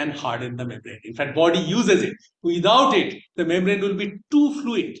it can harden the membrane. In fact, body uses it. Without it, the membrane will be too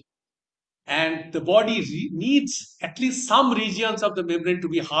fluid. And the body needs at least some regions of the membrane to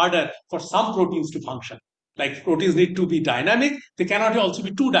be harder for some proteins to function. Like proteins need to be dynamic, they cannot also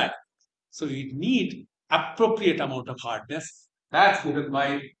be too dynamic. So you need appropriate amount of hardness. That's given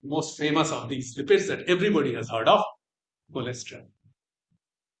by the most famous of these lipids that everybody has heard of, cholesterol.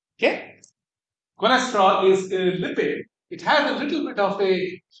 Okay? Cholesterol is a lipid. It has a little bit of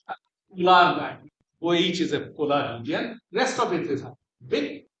a polar band. OH is a polar region. Rest of it is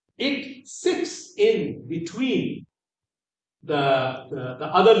big. It sits in between the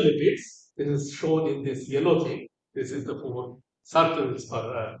other lipids. This is shown in this yellow thing. This is the four circles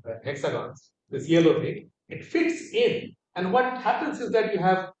or hexagons. This yellow thing. It fits in. And what happens is that you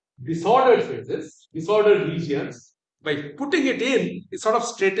have disordered phases, disordered regions. By putting it in, it sort of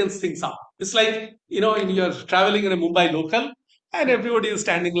straightens things up. It's like, you're traveling in a Mumbai local and everybody is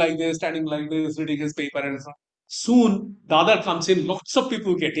standing like this, reading his paper and so on. Soon, the other comes in, lots of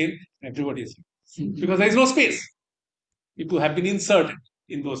people get in, everybody is because there is no space. People have been inserted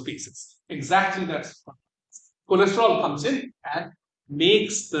in those spaces. Exactly that's what cholesterol comes in and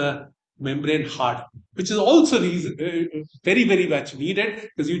makes the membrane hard, which is also very, very much needed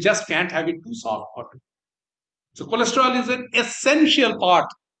because you just can't have it too soft. So cholesterol is an essential part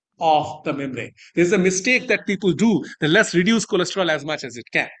of the membrane. There's a mistake that people do. They let's reduce cholesterol as much as it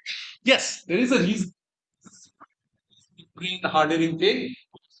can. Yes, there is a reason. The hardening thing.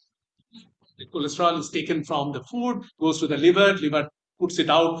 The cholesterol is taken from the food, goes to the liver puts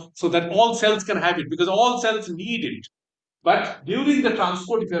it out so that all cells can have it because all cells need it. But during the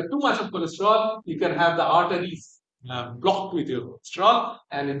transport, if you have too much of cholesterol, you can have the arteries blocked with your cholesterol.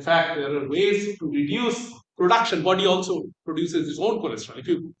 And in fact, there are ways to reduce production. Body also produces its own cholesterol. If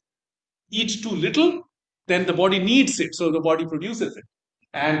you eat too little, then the body needs it, so the body produces it.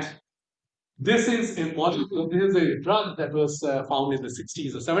 And this is a molecule, this is a drug that was found in the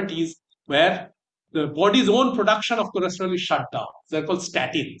 60s or 70s, where the body's own production of cholesterol is shut down. They're called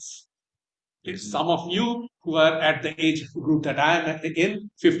statins. If some of you who are at the age group that I am in,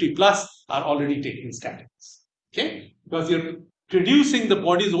 50 plus, are already taking statins. Okay? Because you're reducing the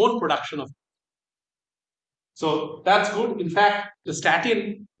body's own production of. So that's good. In fact, the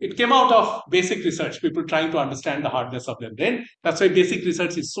statin, it came out of basic research, people trying to understand the hardness of their brain. That's why basic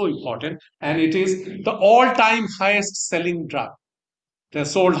research is so important. And it is the all-time highest selling drug. They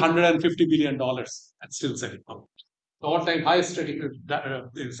sold $150 billion and still selling. The all-time highest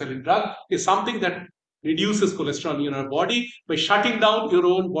selling drug is something that reduces cholesterol in your body by shutting down your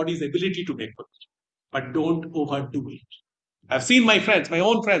own body's ability to make cholesterol. But don't overdo it. I've seen my friends, my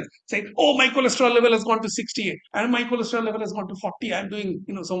own friends, saying, "Oh, my cholesterol level has gone to 68, and my cholesterol level has gone to 40. I'm doing,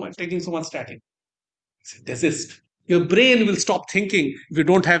 so much, taking so much statin." I said, desist. Your brain will stop thinking if you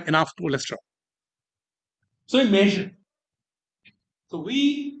don't have enough cholesterol. So we measure. So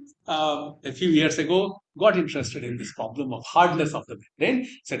we, a few years ago, got interested in this problem of hardness of the membrane.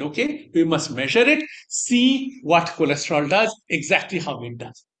 Said, okay, we must measure it, see what cholesterol does, exactly how it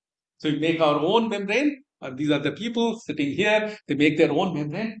does. So we make our own membrane. These are the people sitting here. They make their own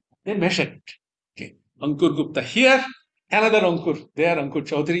membrane. They measure it. Okay, Ankur Gupta here, another Ankur there, Ankur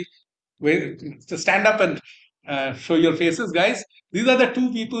Chaudhary. So stand up and show your faces, guys. These are the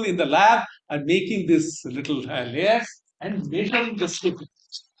two people in the lab are making this little layers and measuring the slip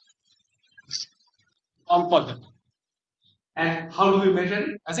on for them. And how do we measure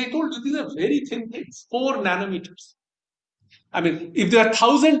it? As I told you, these are very thin things, 4 nanometers. I mean, if they are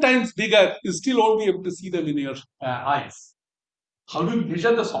 1,000 times bigger, you still won't be able to see them in your eyes. How do you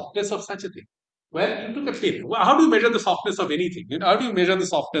measure the softness of such a thing? Well, you took a pin. Well, how do you measure the softness of anything? How do you measure the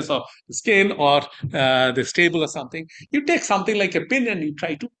softness of the skin or the stable or something? You take something like a pin and you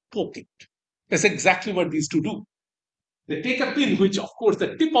try to poke it. That's exactly what these two do. They take a pin, which of course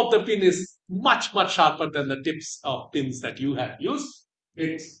the tip of the pin is much, much sharper than the tips of pins that you have used.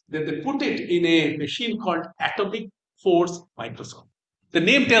 It's that they put it in a machine called atomic force microscope. The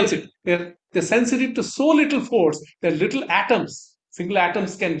name tells it. They're sensitive to so little force that little atoms, single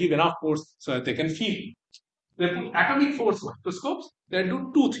atoms can give enough force so that they can feel. They put atomic force microscopes. They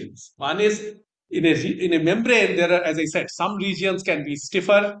do two things. One is in a membrane, there are, as I said, some regions can be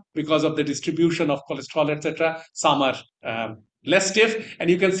stiffer because of the distribution of cholesterol, etc. Some are less stiff, and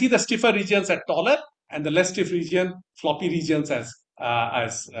you can see the stiffer regions are taller, and the less stiff region, floppy regions, as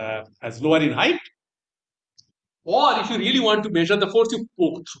lower in height. Or if you really want to measure the force, you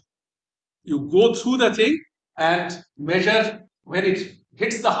poke through. You go through the thing and measure when it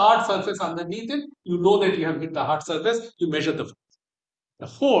hits the hard surface underneath it. You know that you have hit the hard surface. You measure the force. The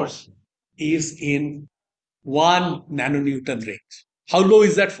force is in 1 nanonewton range. How low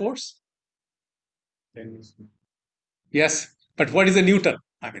is that force? Yes, but what is a Newton?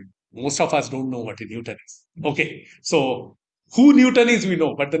 I mean, most of us don't know what a Newton is. Okay, so who Newton is, we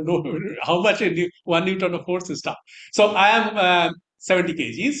know, but how much 1 Newton of force is tough. So I am 70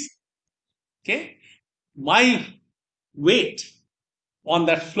 kgs. Okay, my weight on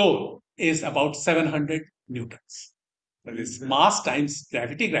that floor is about 700 newtons. That is mass times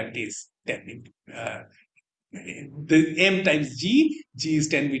gravity. Gravity is 10 the m times g is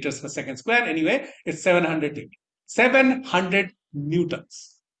 10 meters per second square. Anyway, it's 700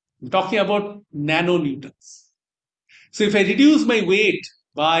 newtons. I'm talking about nanonewtons. So if I reduce my weight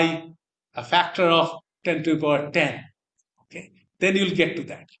by a factor of 10 to the power 10, okay, then you'll get to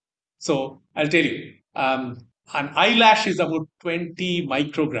that. So I'll tell you, an eyelash is about 20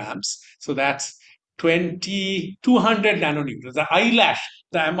 micrograms. So that's 200 nanonewtons. The eyelash,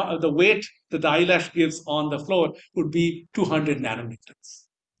 the weight that the eyelash gives on the floor would be 200 nanonewtons.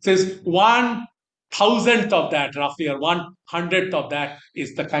 So it's 1,000th of that, roughly, or 100th of that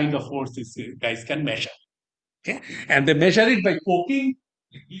is the kind of force these guys can measure. Okay, and they measure it by poking.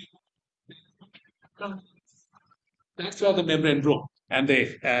 That's where the membrane broke, and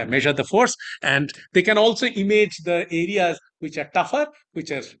they measure the force, and they can also image the areas which are tougher,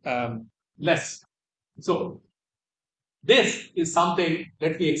 which are less. So this is something,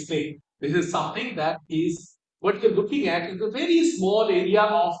 let me explain. This is something that is what you're looking at is a very small area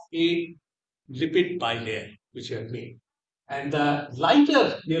of a lipid bilayer which you have made. And the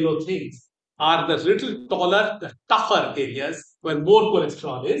lighter yellow things are the little taller, the tougher areas where more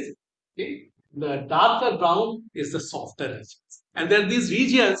cholesterol is. Okay? The darker brown is the softer regions. And then these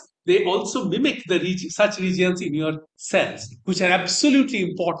regions, they also mimic such regions in your cells, which are absolutely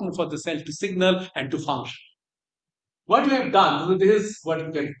important for the cell to signal and to function. What you have done, this is what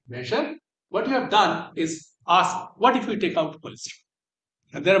you can measure. What you have done is ask, what if we take out cholesterol?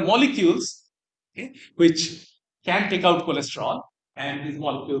 And there are molecules, okay, which can take out cholesterol, and these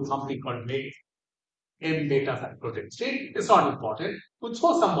molecules, something called M-beta protein state. It's not important. We'll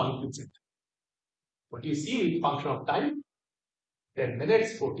throw some molecules in. What you see in function of time, 10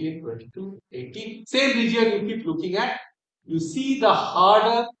 minutes, 14, 22, 18. Same region you keep looking at. You see the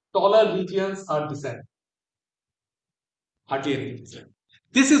harder, taller regions are descending. Hardly anything is left.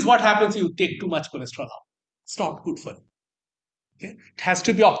 This is what happens if you take too much cholesterol out. It's not good for you. Okay? It has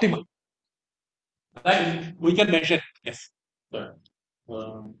to be optimal. Right? We can measure it. Yes. But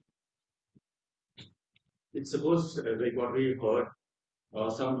it's supposed like what we heard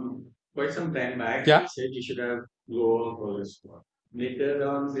quite some time back. Yeah. They said you should have lower cholesterol. Later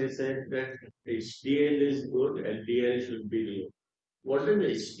on, they said that HDL is good, LDL should be low. What does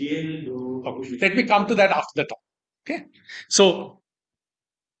HDL do? Okay. Let me come to that after the talk. Okay. So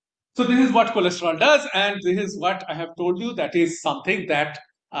this is what cholesterol does, and this is what I have told you. That is something that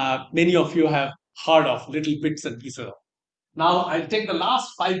many of you have heard of, little bits and pieces of. Now I'll take the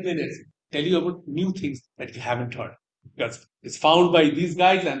last 5 minutes, tell you about new things that you haven't heard, because it's found by these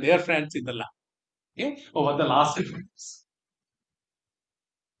guys and their friends in the lab. Okay, over the last 6 months.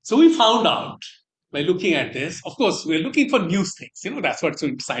 So we found out by looking at this, of course, we're looking for new things. That's what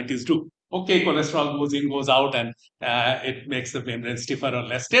scientists do. Okay, cholesterol goes in, goes out, and it makes the membrane stiffer or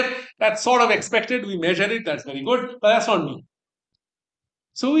less stiff. That's sort of expected. We measure it. That's very good, but that's not new.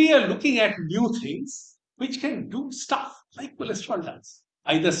 So we are looking at new things which can do stuff like cholesterol does.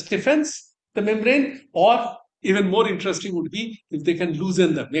 Either stiffens the membrane, or even more interesting would be if they can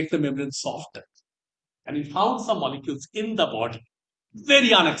loosen them, make the membrane softer. And we found some molecules in the body,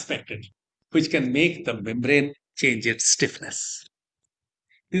 very unexpected, which can make the membrane change its stiffness.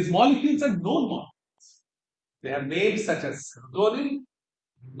 These molecules are known molecules. They have names such as serotonin,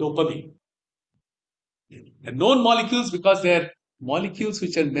 dopamine. They're known molecules because they're molecules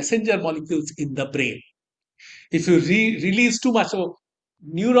which are messenger molecules in the brain. If you release too much, so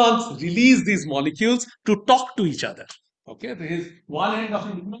neurons release these molecules to talk to each other. Okay, there is one end of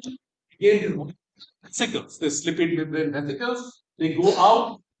the neuron, again, vesicles, this lipid membrane vesicles, they go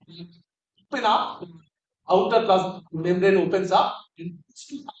out, open up, outer plasma membrane opens up, and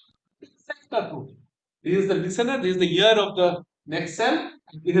receptor protein. This is the listener, this is the ear of the next cell,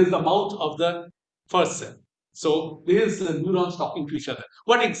 and this is the mouth of the first cell. So this is the neurons talking to each other.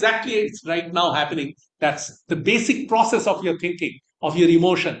 What exactly is right now happening? That's the basic process of your thinking, of your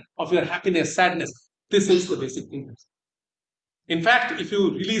emotion, of your happiness, sadness. This is the basic thing. In fact, if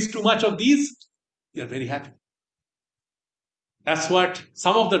you release too much of these, you're very happy. That's what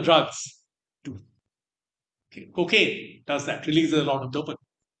some of the drugs do. Okay. Cocaine does that, releases a lot of dopamine.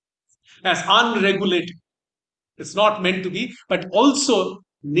 That's unregulated. It's not meant to be, but also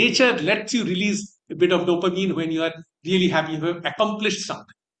nature lets you release a bit of dopamine when you are really happy, you have accomplished something.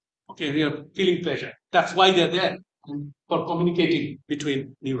 Okay, you're feeling pleasure. That's why they're there, for communicating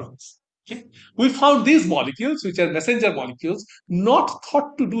between neurons. Okay. We found these molecules, which are messenger molecules, not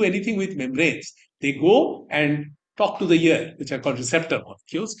thought to do anything with membranes. They go and talk to the ear, which are called receptor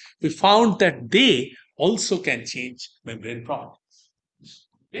molecules. We found that they also can change membrane properties.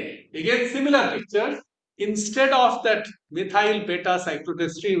 Okay. Again, similar pictures. Instead of that methyl beta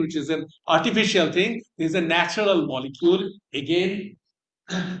cyclotestrin, which is an artificial thing, is a natural molecule. Again,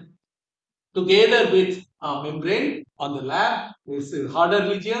 together with membrane on the lab, this is harder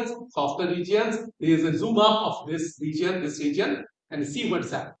regions, softer regions. There is a zoom up of this region, and see what's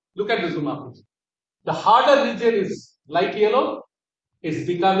happening. Look at the zoom up region. The harder region is light yellow. It's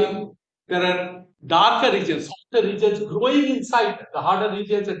becoming, there are darker regions, softer regions growing inside the harder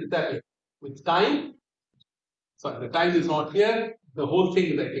regions and disappear. With time, sorry, the time is not here. The whole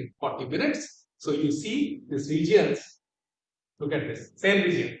thing is, I think, 40 minutes. So you see these regions. Look at this, same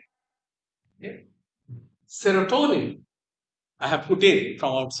region. Okay. Serotonin, I have put in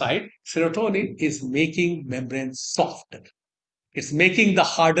from outside. Serotonin is making membranes softer. It's making the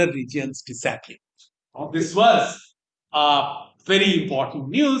harder regions disappear. This was very important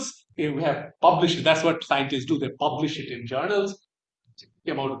news. We have published it. That's what scientists do. They publish it in journals.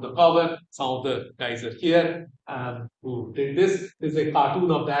 Came out of the cover. Some of the guys are here who did this. There's a cartoon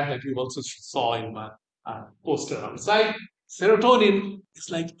of that you also saw in my poster outside. Serotonin is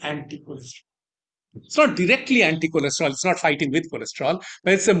like anti-cholesterol. It's not directly anti-cholesterol. It's not fighting with cholesterol,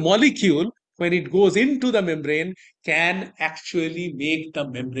 but it's a molecule, when it goes into the membrane, can actually make the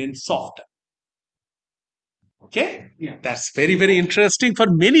membrane softer. Okay? Yeah. That's very, very interesting for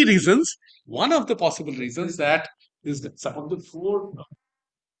many reasons. One of the possible reasons that is that some Of the four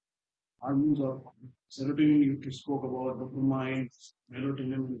hormones of serotonin, you spoke about dopamine,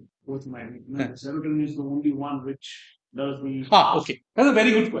 melatonin, both mind. Serotonin is the only one which does the. Okay. That's a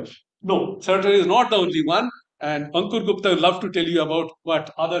very good question. No, serotonin is not the only one. And Ankur Gupta would love to tell you about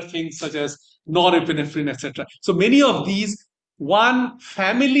what other things such as norepinephrine, etc. So many of these, one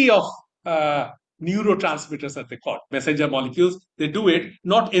family of neurotransmitters that they call messenger molecules, they do it.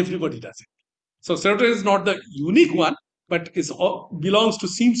 Not everybody does it. So serotonin is not the unique one, but is belongs to,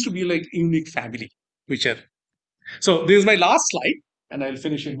 seems to be like unique family, which are. So this is my last slide, and I'll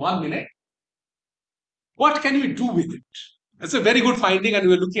finish in 1 minute. What can we do with it? That's a very good finding, and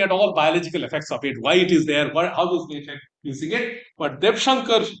we're looking at all biological effects of it, why it is there, how is nature using it. But Dev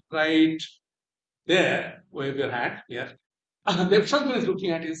Shankar, right there, wave your hand here, Dev Shankar is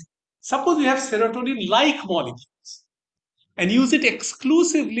looking at is, suppose we have serotonin-like molecules and use it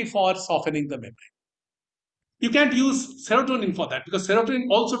exclusively for softening the membrane. You can't use serotonin for that because serotonin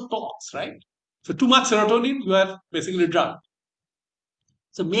also talks, right? So too much serotonin, you are basically drugged.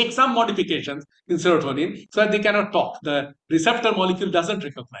 So make some modifications in serotonin so that they cannot talk. The receptor molecule doesn't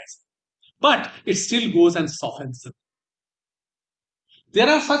recognize. But it still goes and softens them. There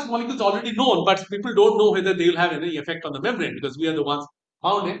are such molecules already known, but people don't know whether they will have any effect on the membrane because we are the ones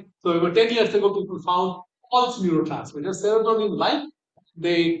found it. So about 10 years ago, people found false neurotransmitters, serotonin-like.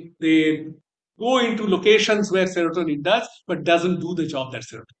 They go into locations where serotonin does, but doesn't do the job that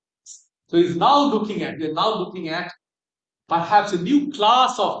serotonin does. So we're now looking at perhaps a new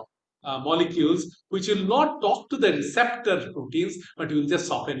class of molecules which will not talk to the receptor proteins, but will just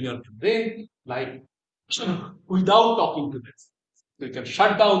soften your brain, like without talking to this. So you can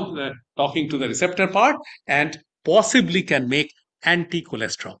shut down the talking to the receptor part and possibly can make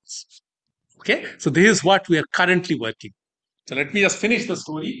anti-cholesterols. Okay, so this is what we are currently working. So let me just finish the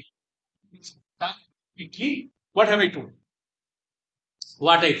story quickly. What have I told?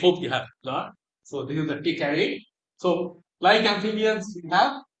 What I hope you have learned. So this is the tick array. So like amphibians, we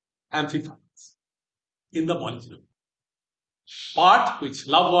have amphiphons in the molecule. Part which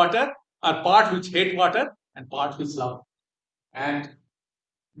love water or part which hate water, and part with love. And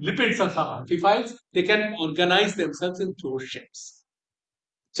lipids are some amphiphiles. They can organize themselves in closed shapes.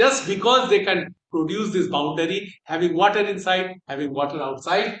 Just because they can produce this boundary, having water inside, having water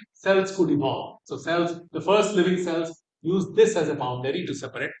outside, cells could evolve. So cells, the first living cells, use this as a boundary to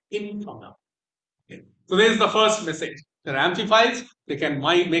separate in from out. Okay. So there's the first message. They're amphiphiles. They can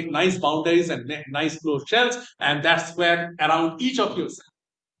make nice boundaries and nice closed shells, and that's where around each of your cells.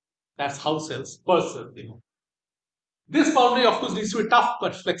 That's how cells, first cell, This boundary, of course, needs to be tough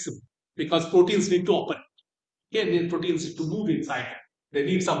but flexible because proteins need to operate. Okay, proteins need to move inside. They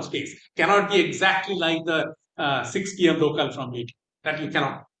need some space. Cannot be exactly like the 6 p.m. local from meeting. That you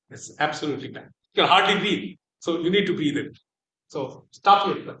cannot. It's absolutely bad. You can hardly breathe. So you need to breathe it. So tough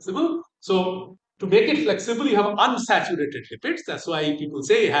yet flexible. So to make it flexible, you have unsaturated lipids. That's why people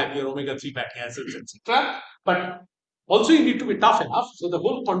say you have your omega-3 fatty acids, etc. But also you need to be tough enough. So the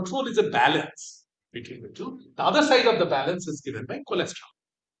whole control is a balance between the two. The other side of the balance is given by cholesterol.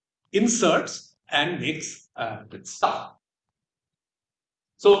 Inserts and makes with stuff.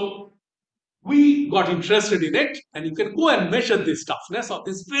 So we got interested in it, and you can go and measure this toughness of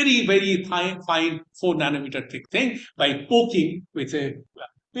this very, very fine 4 nanometer thick thing by poking with a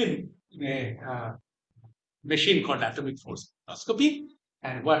pin in a machine called atomic force spectroscopy.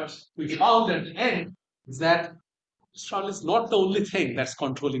 And what we found at the end is that cholesterol is not the only thing that's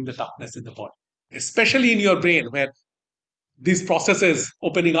controlling the toughness in the body, especially in your brain, where these processes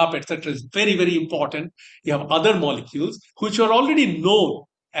opening up, etc., is very, very important. You have other molecules which are already known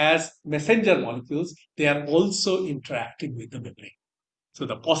as messenger molecules. They are also interacting with the membrane. So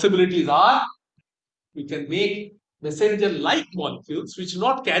the possibilities are we can make messenger-like molecules which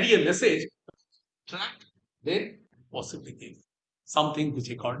not carry a message, interact, then possibly give something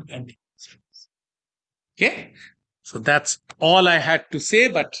which I call anti-oxidants. Okay, so that's all I had to say.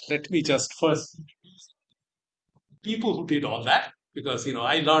 But let me just first people who did all that, because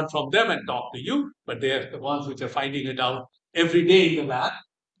I learned from them and talked to you, but they're the ones which are finding it out every day in the lab.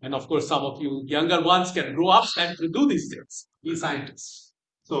 And of course, some of you younger ones can grow up and to do these things, be scientists.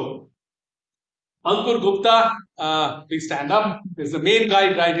 So Ankur Gupta, please stand up. Is the main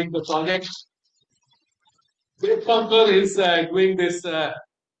guy driving the project. Ankur is doing this.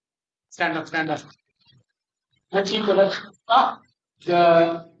 Stand up, stand up. There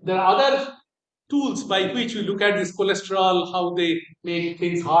are other tools by which we look at this cholesterol, how they make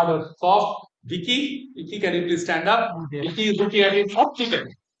things hard or soft. Vicky, can you please stand up? Okay. Vicky is looking at it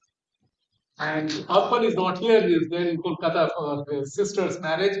optically. And Arpan is not here, he is there in Kolkata for his sister's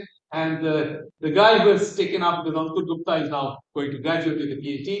marriage. And the guy who has taken up with Ankur Gupta is now going to graduate with a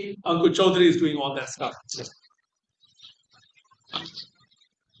PhD. Ankur Chaudhary is doing all that stuff.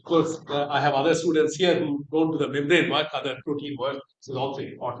 Of course, I have other students here who don't do the membrane work, other protein work. This is also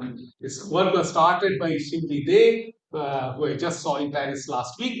important. This work was started by Shimli Day, who I just saw in Paris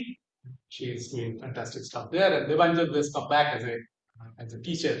last week. She is doing fantastic stuff there. And Devanjan has come back as a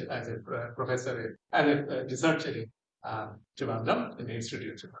teacher, as a professor, as a researcher in Trivandrum, in the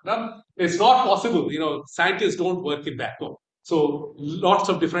Institute of Trivandrum. It's not possible. Scientists don't work in vacuum. So lots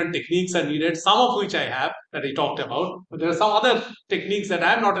of different techniques are needed, some of which I have that I talked about. But there are some other techniques that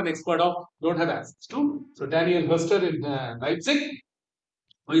I'm not an expert of, don't have access to. So Daniel Höster in Leipzig,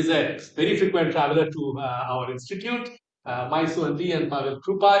 who is a very frequent traveler to our institute, Maisu and Lee and Pavel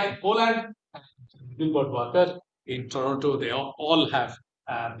Krupa in Poland, and Gilbert Walker in Toronto. They all have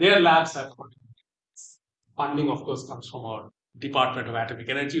their labs have funding, of course, comes from our Department of Atomic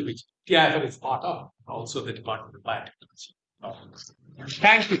Energy, which TIFL is part of, also the Department of Biotechnology.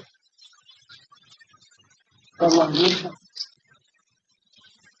 Thank you.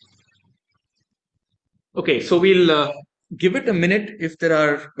 Okay, so we'll give it a minute if there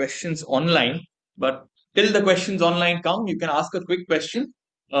are questions online. But till the questions online come, you can ask a quick question.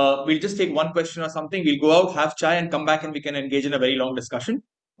 We'll just take one question or something. We'll go out, have chai, and come back, and we can engage in a very long discussion.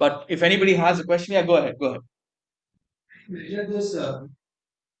 But if anybody has a question, yeah, go ahead. Go ahead. Yeah, this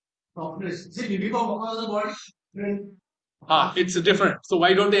softness. Is it uniform across the body? It's different. So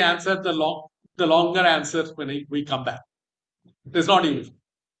why don't they answer the longer answer when we come back? It's not uniform.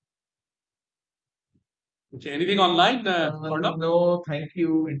 Okay, anything online? No, thank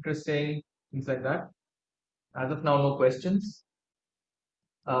you. Interesting. Things like that. As of now, no questions.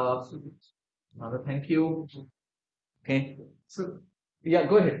 Another thank you. Okay. So Yeah,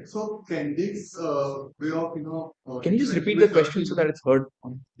 go ahead. So can this way of Can you just repeat the question so that it's heard?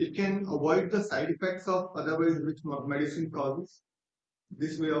 it can avoid the side effects of otherwise which medicine causes?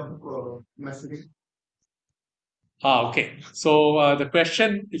 This way of messaging. Okay. So the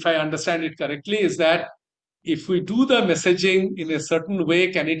question, if I understand it correctly, is that if we do the messaging in a certain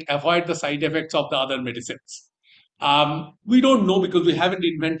way, can it avoid the side effects of the other medicines? We don't know because we haven't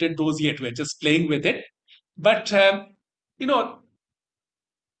invented those yet. We're just playing with it. But, you know,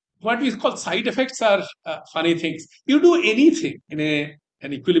 what we call side effects are funny things. You do anything in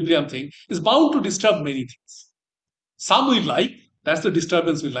an equilibrium thing is bound to disturb many things. Some we like, that's the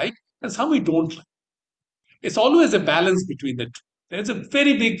disturbance we like, and some we don't like. It's always a balance between the two. There's a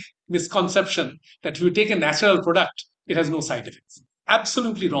very big misconception that if you take a natural product, it has no side effects.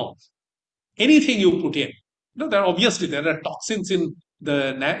 Absolutely wrong. Anything you put in, there obviously there are toxins in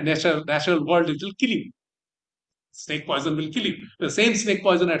the natural world, it will kill you. Snake poison will kill you. The same snake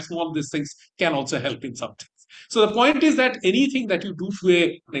poison at small these things can also help in some things. So the point is that anything that you do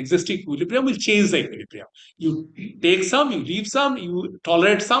to an existing equilibrium will change the equilibrium. You take some, you leave some, you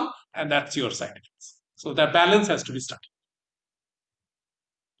tolerate some, and that's your side effects. So that balance has to be studied.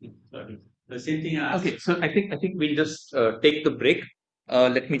 Sorry. The same thing I asked. Okay, so I think we'll just take the break.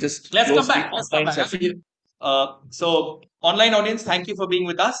 Let me just Let's close come back. the Let's come online back. session. So online audience, thank you for being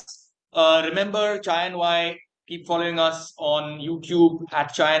with us. Remember Chai and Y. Keep following us on YouTube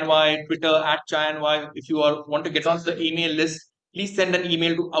at Chai and Y, Twitter at Chai and Y. If you want to get on the email list, please send an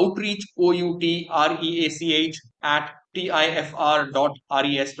email to outreach outreach at tifr.res.in.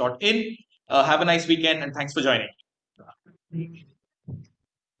 Have a nice weekend and thanks for joining.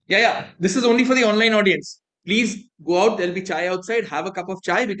 Yeah. This is only for the online audience. Please go out. There'll be chai outside. Have a cup of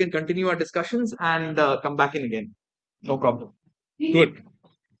chai. We can continue our discussions and come back in again. No problem. Good.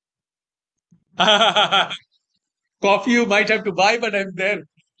 Coffee you might have to buy, but I'm there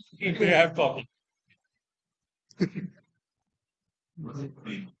if you have coffee.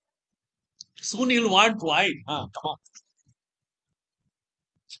 Soon you'll want wine. Come on.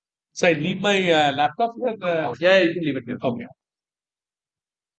 So I leave my laptop here. Yeah, you can leave it here. Okay.